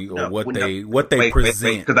 probably, or what they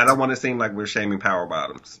present. Because I don't want to seem like we're shaming power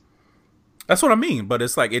bottoms. That's what I mean, but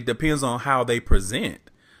it's like it depends on how they present.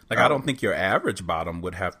 Like, I don't think your average bottom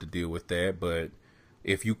would have to deal with that, but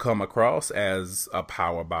if you come across as a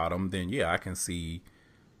power bottom, then yeah, I can see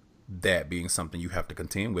that being something you have to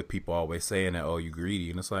contend with. People always saying that, oh, you greedy,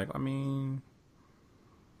 and it's like, I mean,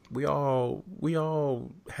 we all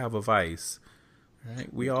have a vice,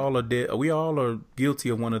 right? We all are guilty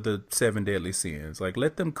of one of the 7 deadly sins. Like,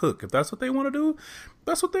 let them cook. If that's what they want to do,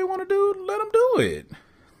 that's what they want to do. Let them do it.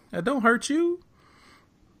 That don't hurt you.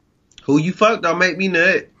 Who you fuck don't make me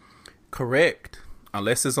nut. Correct.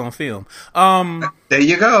 Unless it's on film. There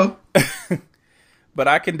you go. But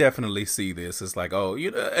I can definitely see this. It's like, oh,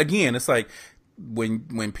 again, it's like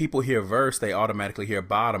when people hear verse, they automatically hear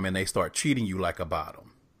bottom, and they start treating you like a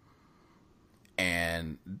bottom.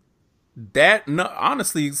 And that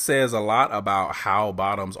honestly says a lot about how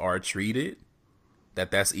bottoms are treated.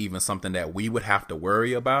 That's even something that we would have to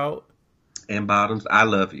worry about. And bottoms, I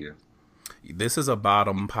love you. This is a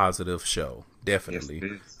bottom positive show. Definitely.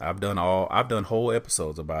 Yes, I've done whole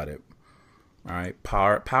episodes about it. All right.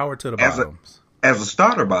 Power to the bottoms. As a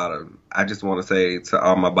starter bottom, I just want to say to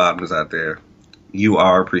all my bottoms out there, you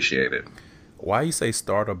are appreciated. Why you say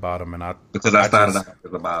starter bottom? Because I started out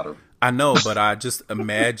as a bottom. I know, but I just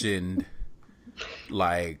imagined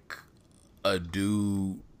like a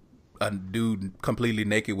dude completely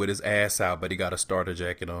naked with his ass out, but he got a starter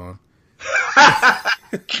jacket on.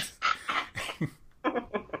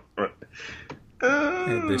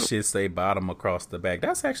 And this shit say bottom across the back.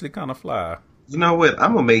 That's actually kind of fly. You know what?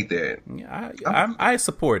 I'm gonna make that. Yeah, I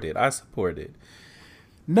support it. I support it.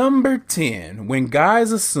 Number 10. When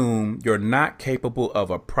guys assume you're not capable of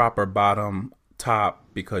a proper bottom top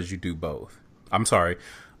because you do both. I'm sorry.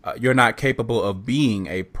 You're not capable of being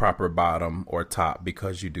a proper bottom or top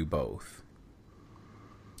because you do both.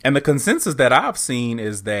 And the consensus that I've seen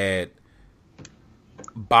is that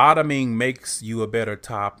bottoming makes you a better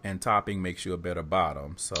top and topping makes you a better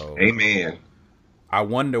bottom. So, amen. I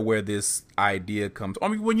wonder where this idea comes. I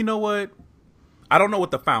mean, well, you know what? I don't know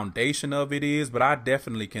what the foundation of it is, but I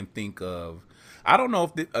definitely can think of. I don't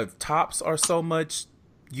know if tops are so much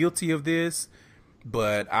guilty of this,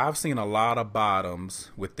 but I've seen a lot of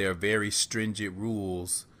bottoms with their very stringent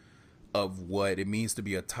rules of what it means to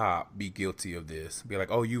be a top be guilty of this. Be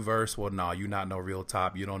like, oh, you verse? Well, no, you're not no real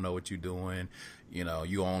top. You don't know what you're doing. You know,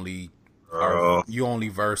 you only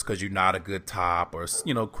verse because you're not a good top, or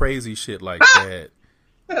crazy shit like that.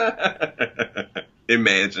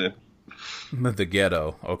 Imagine. The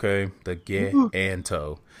ghetto, okay? The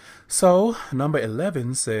ghetto. So, number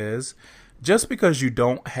 11 says, just because you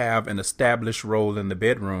don't have an established role in the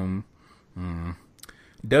bedroom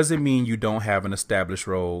doesn't mean you don't have an established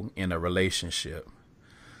role in a relationship.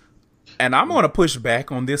 And I'm going to push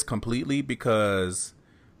back on this completely because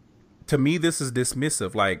to me, this is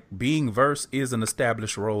dismissive. Like, being verse is an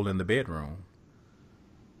established role in the bedroom.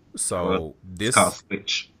 So this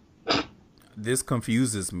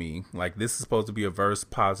confuses me. Like, this is supposed to be a verse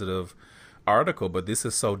positive article, but this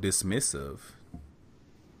is so dismissive.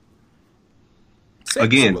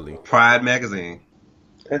 Sexually. Again, Pride magazine.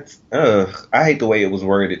 That's I hate the way it was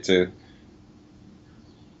worded too.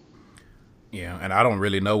 Yeah, and I don't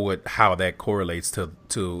really know how that correlates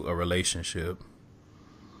to a relationship.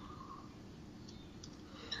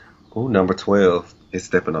 Oh, number 12 is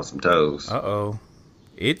stepping on some toes. Uh-oh.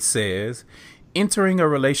 It says, entering a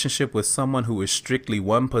relationship with someone who is strictly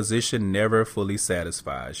one position never fully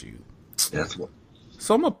satisfies you. That's what.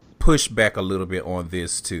 So I'm going to push back a little bit on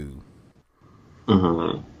this too.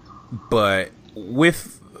 Mm-hmm. But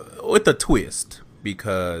with a twist,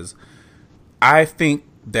 because I think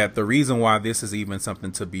that the reason why this is even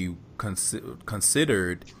something to be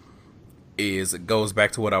considered is it goes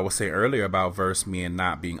back to what I was saying earlier about verse men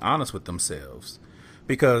not being honest with themselves.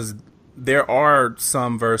 Because there are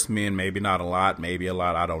some verse men, maybe not a lot, maybe a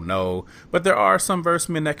lot, I don't know. But there are some verse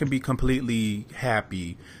men that can be completely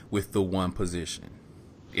happy with the one position.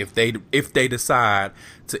 If they decide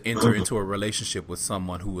to enter into a relationship with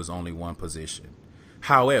someone who is only one position.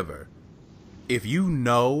 However, if you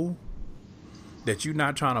know that you're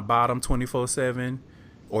not trying to bottom 24/7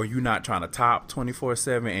 or you're not trying to top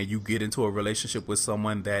 24/7 and you get into a relationship with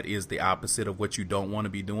someone that is the opposite of what you don't want to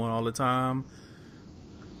be doing all the time,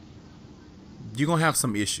 you're going to have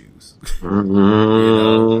some issues. Mm-hmm. You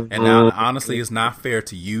know? And now, honestly, it's not fair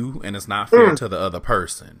to you and it's not fair to the other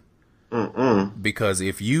person. Because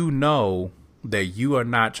if you know that you are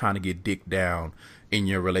not trying to get dick down in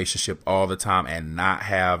your relationship all the time and not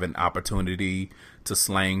have an opportunity to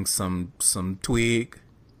slang some twig,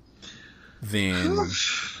 then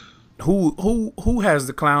who has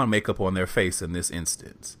the clown makeup on their face in this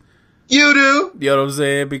instance? You do. You know what I'm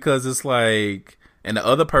saying? Because it's like, and the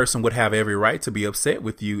other person would have every right to be upset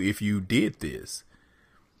with you if you did this.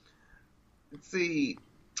 See,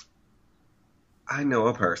 I know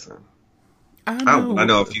a person. I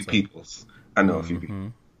know a few people. I know a few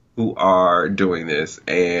people who are doing this,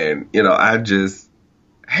 and I just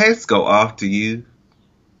hats go off to you,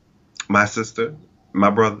 my sister,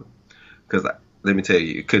 my brother, because let me tell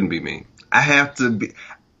you, it couldn't be me. I have to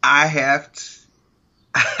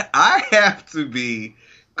be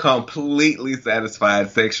completely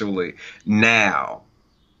satisfied sexually now.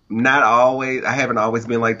 Not always. I haven't always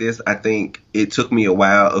been like this. I think it took me a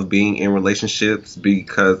while of being in relationships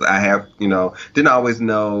because I have, didn't always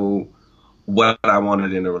know what I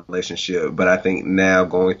wanted in a relationship. But I think now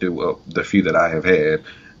going through the few that I have had,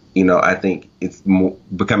 I think it's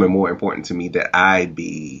becoming more important to me that I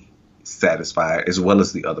be satisfied as well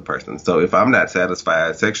as the other person. So if I'm not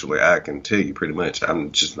satisfied sexually, I can tell you pretty much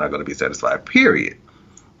I'm just not going to be satisfied, period.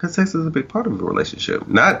 Because sex is a big part of a relationship.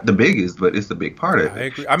 Not the biggest, but it's a big part of it. I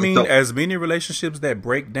agree. I mean, as many relationships that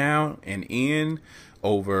break down and end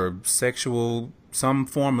over some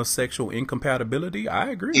form of sexual incompatibility, I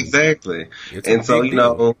agree. Exactly. And so,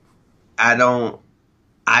 deal. I don't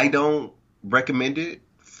recommend it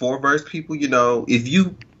for verse people. If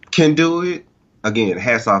you can do it, again,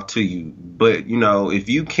 hats off to you. But, if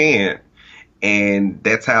you can't, and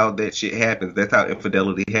that's how that shit happens. That's how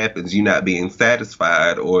infidelity happens. You not being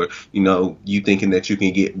satisfied, or you thinking that you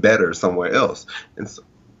can get better somewhere else. And so,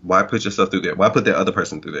 why put yourself through that? Why put that other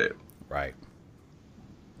person through that? Right.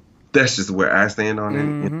 That's just where I stand on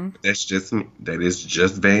it. That's just me. That is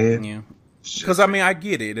just bad. Yeah. Because I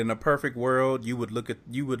get it. In a perfect world, you would look at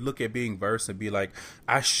being verse and be like,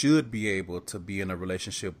 I should be able to be in a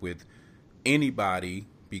relationship with anybody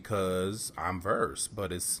because I'm verse.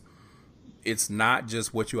 But it's not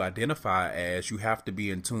just what you identify as. You have to be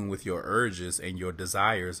in tune with your urges and your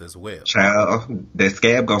desires as well. Child, that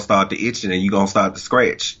scab gonna start to itching and you gonna start to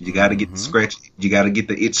scratch. You gotta get the scratch. You gotta get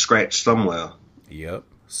the itch scratched somewhere. Yep.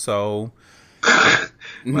 So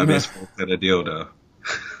my best friend said a dildo.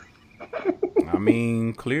 I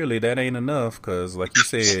mean, clearly that ain't enough because, like you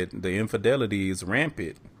said, the infidelity is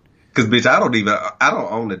rampant. Because, bitch, I don't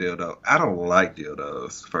own a dildo. I don't like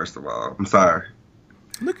dildos, first of all. I'm sorry.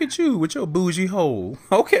 Look at you with your bougie hole.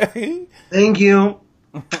 Okay. Thank you.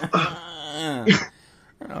 I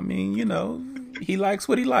mean, he likes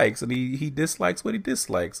what he likes and he dislikes what he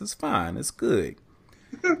dislikes. It's fine. It's good.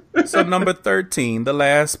 So number 13, the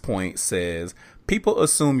last point says, people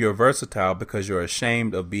assume you're versatile because you're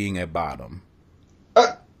ashamed of being a bottom.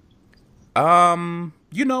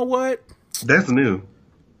 You know what? That's new.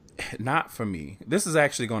 Not for me. This is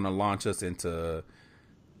actually going to launch us into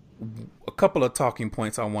a couple of talking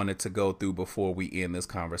points I wanted to go through before we end this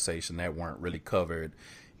conversation that weren't really covered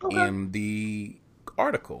in the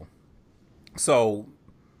article. So,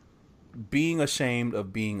 being ashamed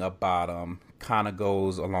of being a bottom kind of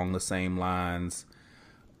goes along the same lines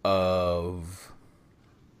of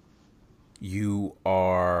you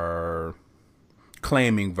are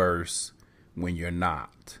claiming verse when you're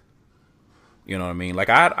not. You know what I mean? Like,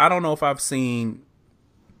 I don't know if I've seen...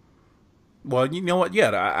 Well, you know what?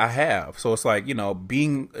 Yeah, I have. So it's like, you know,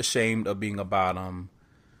 being ashamed of being a bottom,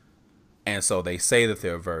 and so they say that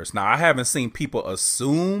they're verse. Now, I haven't seen people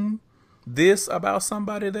assume this about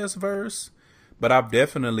somebody that's verse, but I've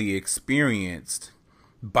definitely experienced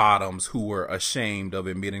bottoms who were ashamed of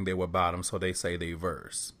admitting they were bottoms, so they say they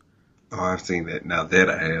verse. Oh, I've seen that. Now that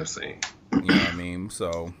I have seen. You know what I mean?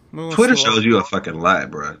 So Twitter shows you a fucking lie,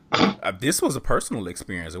 bro. This was a personal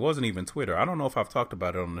experience. It wasn't even Twitter. I don't know if I've talked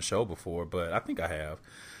about it on the show before, but I think I have.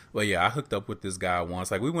 But yeah, I hooked up with this guy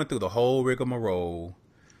once. Like, we went through the whole rigmarole,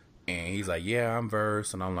 and he's like, yeah, I'm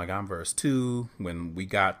verse. And I'm like, I'm verse too. When we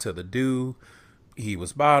got to the do, he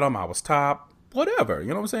was bottom, I was top, whatever. You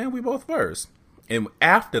know what I'm saying? We both verse. And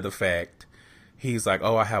after the fact, he's like,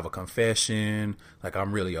 oh, I have a confession. Like,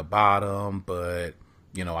 I'm really a bottom, but,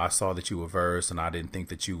 you know, I saw that you were verse, and I didn't think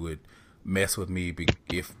that you would mess with me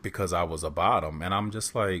because I was a bottom. And I'm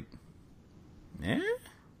just like, And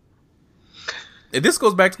this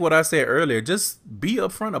goes back to what I said earlier. Just be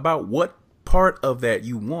upfront about what part of that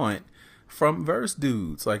you want from verse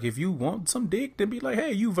dudes. Like, if you want some dick, then be like,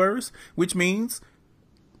 hey, you verse, which means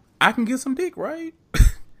I can get some dick, right?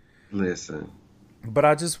 Listen. But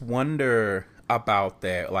I just wonder about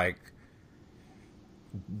that. Like,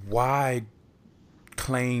 why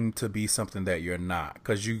claim to be something that you're not?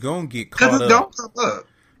 Because you're going to get caught up. Don't come up.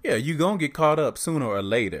 Yeah, you're going to get caught up sooner or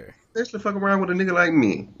later. Especially fuck around with a nigga like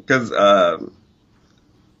me. Because,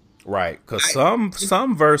 right. Because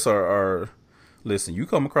some verse are, listen, you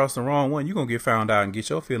come across the wrong one, you're going to get found out and get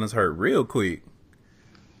your feelings hurt real quick.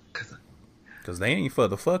 Because they ain't for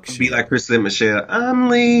the fuck shit. Be like Chris and Michelle, I'm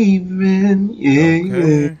leaving.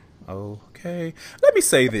 Yeah. Okay. Let me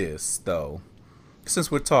say this, though.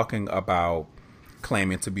 Since we're talking about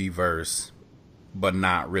claiming to be verse, but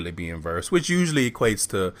not really being verse, which usually equates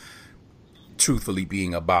to truthfully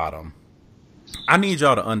being a bottom, I need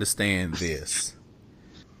y'all to understand this.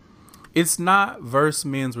 It's not verse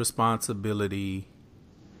men's responsibility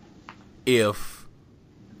if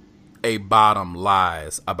a bottom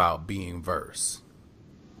lies about being verse.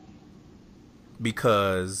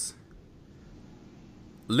 Because,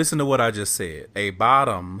 listen to what I just said. A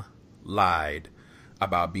bottom lied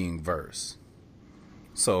about being verse.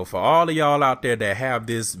 So for all of y'all out there that have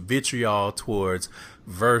this vitriol towards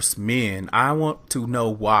verse men, I want to know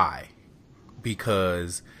why.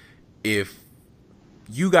 Because if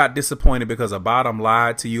you got disappointed because a bottom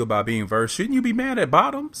lied to you about being verse, shouldn't you be mad at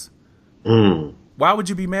bottoms? Why would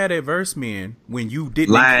you be mad at verse men when you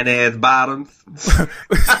didn't? Lying ass bottoms.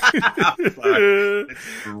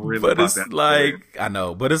 Really, but it's like, I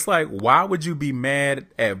know, but it's like, why would you be mad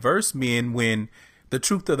at verse men when the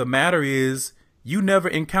truth of the matter is you never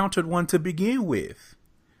encountered one to begin with?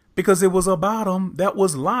 Because it was a bottom that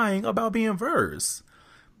was lying about being verse.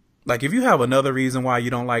 Like, if you have another reason why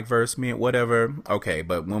you don't like verse men, whatever, okay.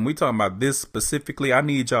 But when we talking about this specifically, I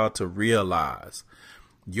need y'all to realize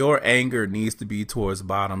your anger needs to be towards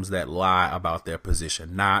bottoms that lie about their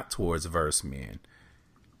position, not towards verse men.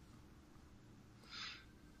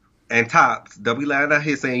 And tops, don't be lying out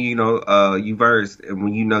here saying, you know, you verse, and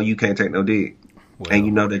when you know you can't take no dick. Well, and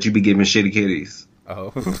you know that you be giving shitty kitties.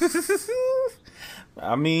 Oh.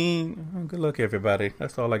 I mean, good luck, everybody.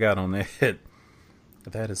 That's all I got on that.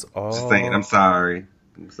 That is all. Just saying, I'm sorry.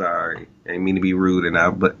 I ain't mean to be rude and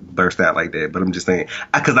I burst out like that, but I'm just saying,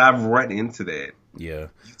 because I've run into that. Yeah.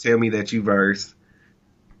 You tell me that you verse,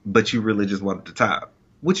 but you really just wanted the top,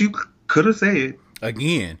 which you could have said.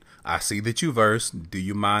 Again, I see that you verse. Do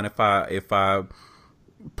you mind if I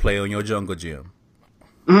play on your jungle gym?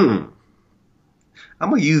 I'm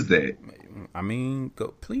gonna use that. I mean,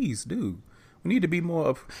 please do. We need to be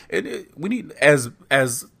more. We need as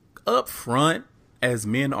upfront as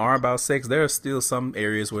men are about sex. There are still some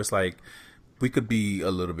areas where it's like we could be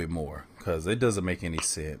a little bit more, because it doesn't make any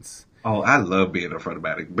sense. Oh, I love being upfront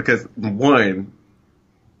about it, because one,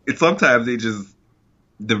 sometimes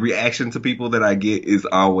the reaction to people that I get is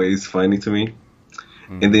always funny to me.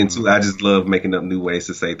 And then too, I just love making up new ways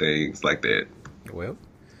to say things like that. Well,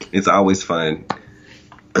 it's always fun.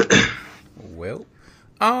 Well,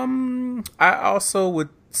 I also would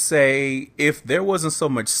say if there wasn't so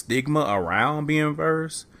much stigma around being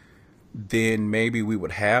verse, then maybe we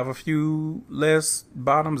would have a few less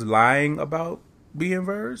bottoms lying about being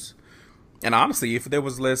verse. And honestly, if there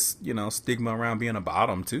was less, stigma around being a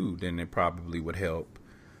bottom too, then it probably would help.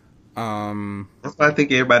 That's why I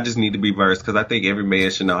think everybody just need to be versed, because I think every man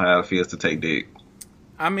should know how it feels to take dick.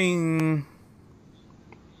 I mean,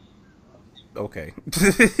 okay.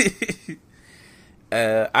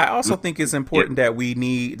 I also think it's important that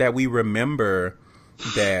we remember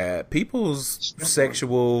that people's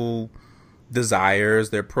sexual desires,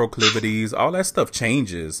 their proclivities, all that stuff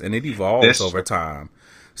changes and it evolves over time.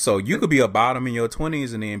 So you could be a bottom in your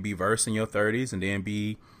 20s and then be verse in your 30s and then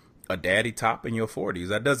be a daddy top in your 40s.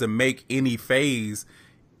 That doesn't make any phase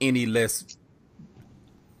any less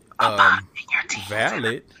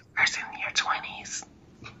valid. Verse in your 20s.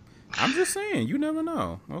 I'm just saying, you never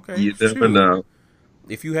know. Okay, you never know.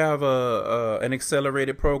 If you have an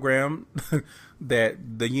accelerated program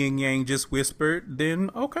that the yin yang just whispered, then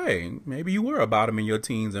okay, maybe you were a bottom in your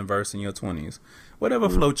teens and verse in your 20s. Whatever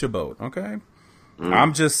floats your boat. Okay.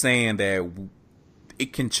 I'm just saying that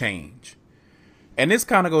it can change. And this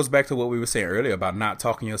kind of goes back to what we were saying earlier about not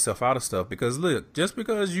talking yourself out of stuff. Because look, just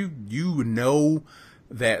because you know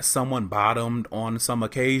that someone bottomed on some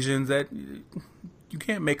occasions, that you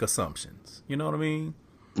can't make assumptions. You know what I mean?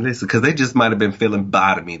 Listen, because they just might have been feeling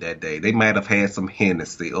bottomy that day. They might have had some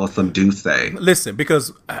Hennessy or some Douce. Listen,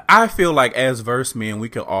 because I feel like as verse men, we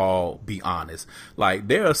can all be honest. Like,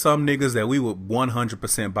 there are some niggas that we would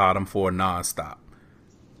 100% bottom for nonstop.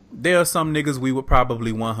 There are some niggas we would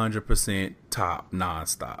probably 100% top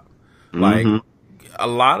nonstop. Like, a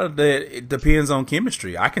lot of that, it depends on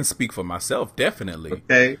chemistry. I can speak for myself, definitely.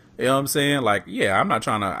 Okay. You know what I'm saying? Like, yeah, I'm not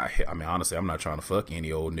trying to, I mean, honestly, I'm not trying to fuck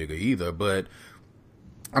any old nigga either, but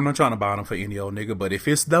I'm not trying to bottom for any old nigga, but if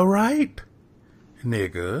it's the right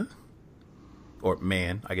nigga, or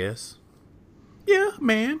man, I guess. Yeah,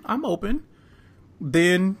 man, I'm open.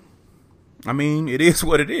 Then, I mean, it is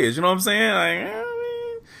what it is. You know what I'm saying? Like,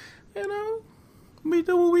 we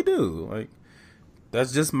do what we do. Like,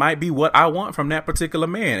 that's just might be what I want from that particular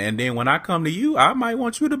man. And then when I come to you, I might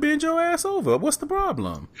want you to bend your ass over. What's the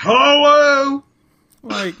problem? Hello?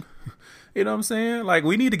 Like, you know what I'm saying? Like,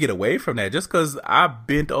 we need to get away from that. Just because I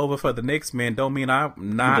bent over for the next man don't mean I'm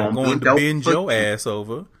not going to bend your ass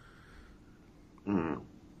over.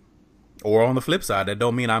 Or on the flip side, that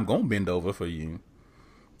don't mean I'm going to bend over for you.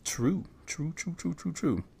 True.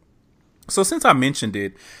 So since I mentioned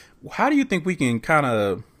it, how do you think we can kind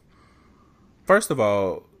of, first of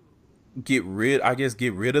all, get rid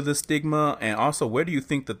of the stigma? And also, where do you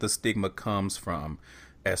think that the stigma comes from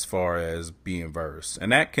as far as being verse?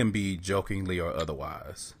 And that can be jokingly or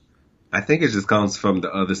otherwise. I think it just comes from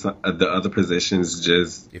the other positions.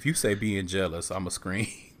 Just if you say being jealous, I'm a scream.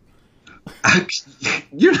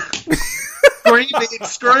 You're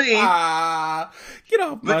scream. Get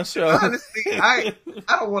off my show. Honestly, I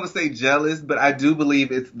don't want to say jealous, but I do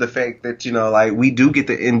believe it's the fact that, like, we do get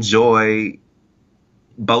to enjoy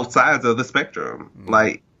both sides of the spectrum.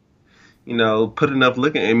 Like, put enough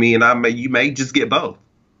liquor in me and you may just get both.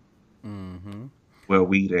 Well,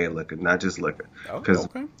 weed and liquor, not just liquor. Because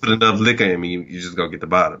put enough liquor in me, you just go get the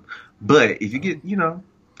bottom. But if you get,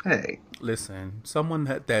 hey. Listen,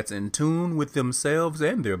 someone that's in tune with themselves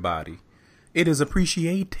and their body, it is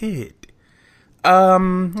appreciated.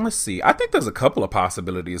 Let's see. I think there's a couple of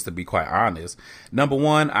possibilities, to be quite honest. Number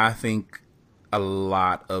one, I think a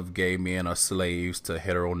lot of gay men are slaves to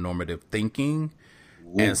heteronormative thinking.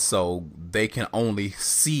 Ooh. And so they can only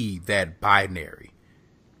see that binary.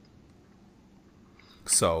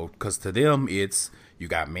 So, because to them, it's you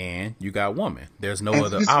got man, you got woman. There's no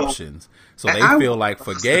other options. So they feel like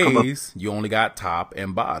for gays, you only got top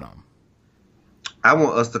and bottom. I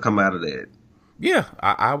want us to come out of that. Yeah,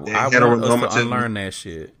 I want us to unlearn that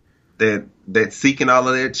shit. That seeking all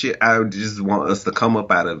of that shit, I just want us to come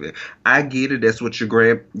up out of it. I get it. That's what your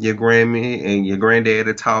Grammy and your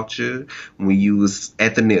granddaddy taught you when you was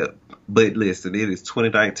at the nip. But listen, it is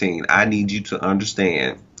 2019. I need you to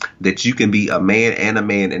understand that you can be a man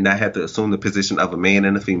and not have to assume the position of a man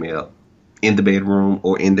and a female in the bedroom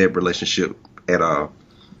or in that relationship at all.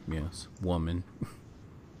 Yes, woman.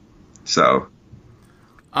 So,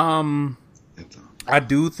 I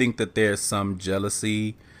do think that there's some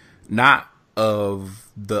jealousy, not of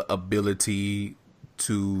the ability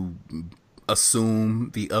to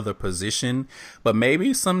assume the other position, but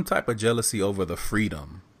maybe some type of jealousy over the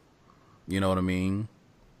freedom. You know what I mean?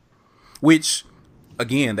 Which,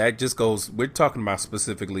 again, that just goes, we're talking about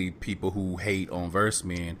specifically people who hate on verse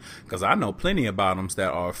men, because I know plenty of bottoms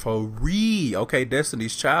that are free. Okay,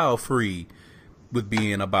 Destiny's Child free with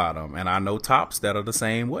being a bottom, and I know tops that are the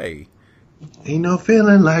same way. Ain't no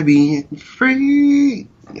feeling like being free.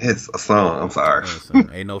 It's a song. I'm sorry. Listen,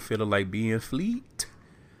 ain't no feeling like being fleet.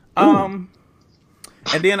 And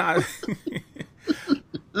then I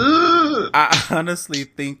honestly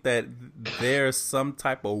think that there's some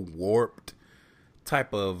type of warped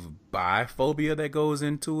type of biphobia that goes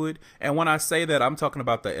into it. And when I say that, I'm talking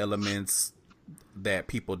about the elements that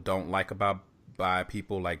people don't like about bi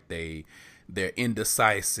people, like they're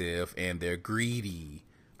indecisive and they're greedy.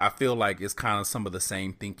 I feel like it's kind of some of the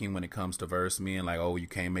same thinking when it comes to verse men, like, oh, you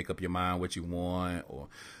can't make up your mind what you want,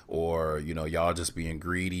 or you know, y'all just being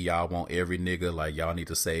greedy, y'all want every nigga, like y'all need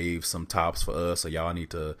to save some tops for us, or y'all need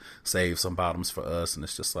to save some bottoms for us, and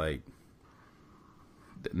it's just like,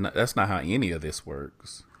 that's not how any of this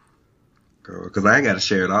works. Because I ain't got to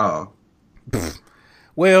share it all.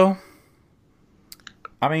 Well,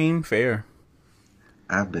 I mean, fair.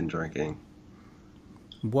 I've been drinking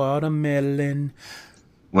watermelon.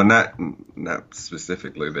 Well, not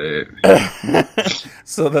specifically that.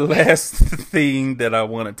 So the last thing that I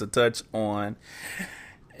wanted to touch on,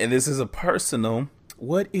 and this is a personal,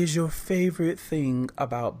 what is your favorite thing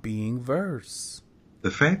about being verse?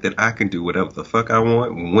 The fact that I can do whatever the fuck I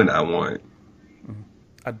want when I want.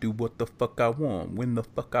 I do what the fuck I want when the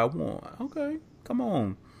fuck I want. Okay, come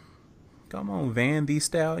on, Van the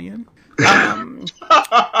Stallion. I'm sorry.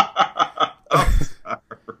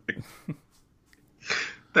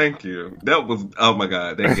 Thank you. That was, oh my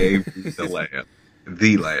God, that gave me the laugh.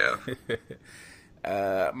 The laugh.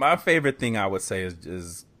 My favorite thing I would say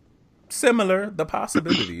is similar, the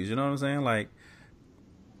possibilities. You know what I'm saying? Like,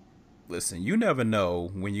 listen, you never know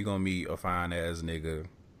when you're going to meet a fine ass nigga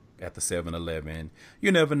at the 7-Eleven.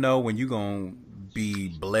 You never know when you're going to be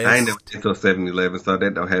blessed. I ain't never been to a 7-Eleven, so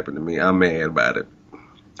that don't happen to me. I'm mad about it.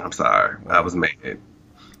 I'm sorry. Wow. I was mad.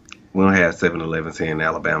 We don't have 7-Elevens here in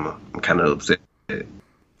Alabama. I'm kind of upset.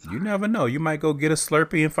 You never know. You might go get a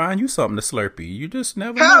Slurpee and find you something to Slurpee. You just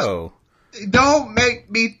never know. Don't make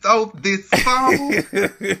me throw this phone.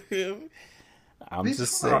 I'm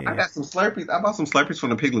just saying. I got some Slurpees. I bought some Slurpees from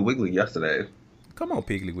the Piggly Wiggly yesterday. Come on,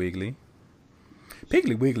 Piggly Wiggly.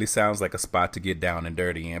 Piggly Wiggly sounds like a spot to get down and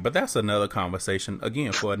dirty in, but that's another conversation,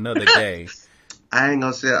 again, for another day. I ain't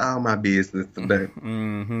gonna share all my business today.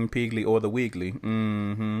 Piggly or the Wiggly.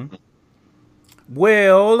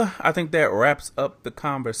 Well, I think that wraps up the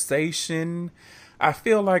conversation. I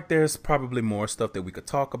feel like there's probably more stuff that we could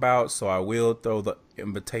talk about, so I will throw the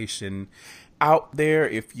invitation out there.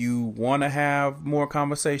 If you want to have more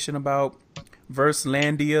conversation about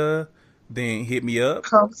Verselandia, then hit me up.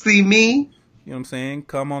 Come see me. You know what I'm saying?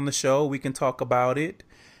 Come on the show. We can talk about it.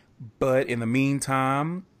 But in the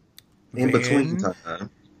meantime, between time,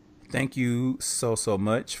 thank you so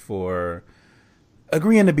much for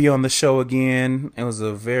agreeing to be on the show again. It was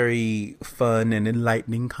a very fun and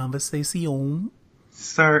enlightening conversation.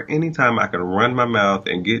 Sir, anytime I can run my mouth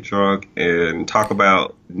and get drunk and talk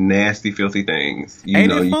about nasty, filthy things,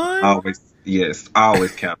 you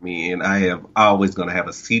always count me in. I am always going to have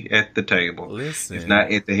a seat at the table. Listen, if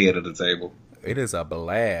not at the head of the table. It is a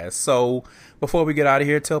blast. So, before we get out of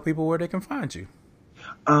here, tell people where they can find you.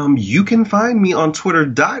 You can find me on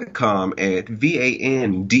Twitter.com at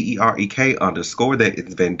VANDEREK_. That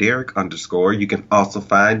is Vanderic_. You can also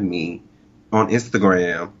find me on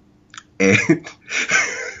Instagram at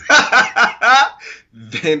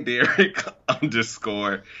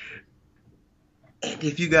Vanderic_. And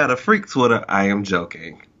if you got a freak Twitter, I am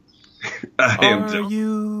joking. I am joking.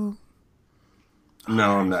 You?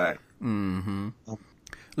 No, I'm not.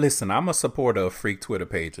 Listen, I'm a supporter of freak Twitter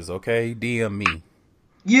pages, okay? DM me.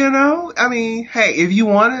 You know, I mean, hey, if you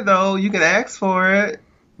want it, though, you can ask for it.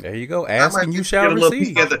 There you go. Ask and you shall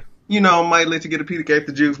receive. Might let you get a piece of cake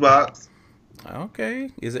the juice box.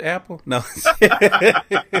 Okay. Is it Apple? No.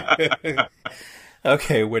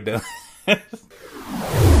 Okay, we're done.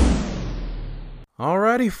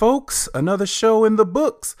 Alrighty, folks. Another show in the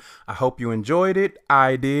books. I hope you enjoyed it.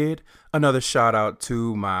 I did. Another shout out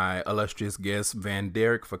to my illustrious guest,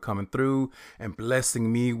 Vanderic, for coming through and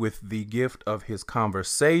blessing me with the gift of his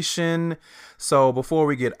conversation. So before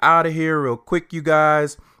we get out of here, real quick, you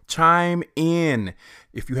guys, chime in.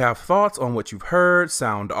 If you have thoughts on what you've heard,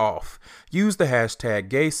 sound off. Use the hashtag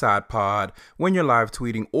GaySidePod when you're live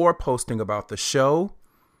tweeting or posting about the show.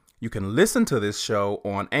 You can listen to this show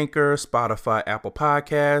on Anchor, Spotify, Apple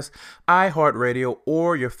Podcasts, iHeartRadio,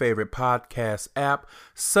 or your favorite podcast app,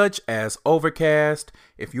 such as Overcast.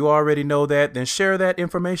 If you already know that, then share that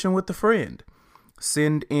information with a friend.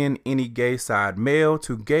 Send in any gay side mail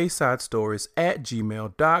to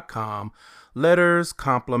gaysidestories@gmail.com. Letters,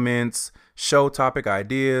 compliments, show topic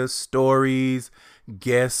ideas, stories,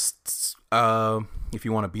 guests, if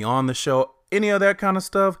you want to be on the show, any of that kind of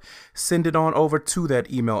stuff, send it on over to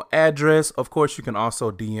that email address. Of course, you can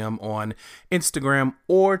also DM on Instagram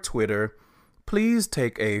or Twitter. Please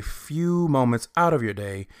take a few moments out of your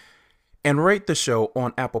day and rate the show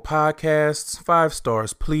on Apple Podcasts. 5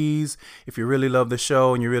 stars, please. If you really love the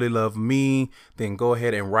show and you really love me, then go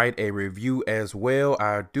ahead and write a review as well.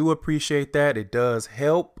 I do appreciate that. It does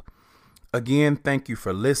help. Again, thank you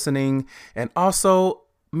for listening. And also,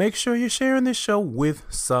 make sure you're sharing this show with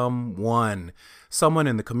someone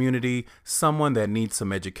in the community, someone that needs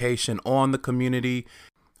some education on the community.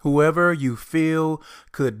 Whoever you feel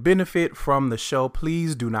could benefit from the show,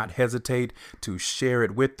 please do not hesitate to share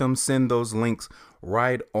it with them. Send those links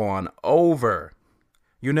right on over.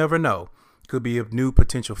 You never know. Could be a new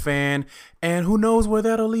potential fan, and who knows where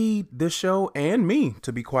that'll lead this show and me,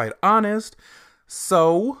 to be quite honest.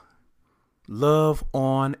 So, love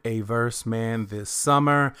on a Verse Man this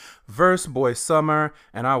summer, Verse Boy Summer,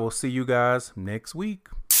 and I will see you guys next week.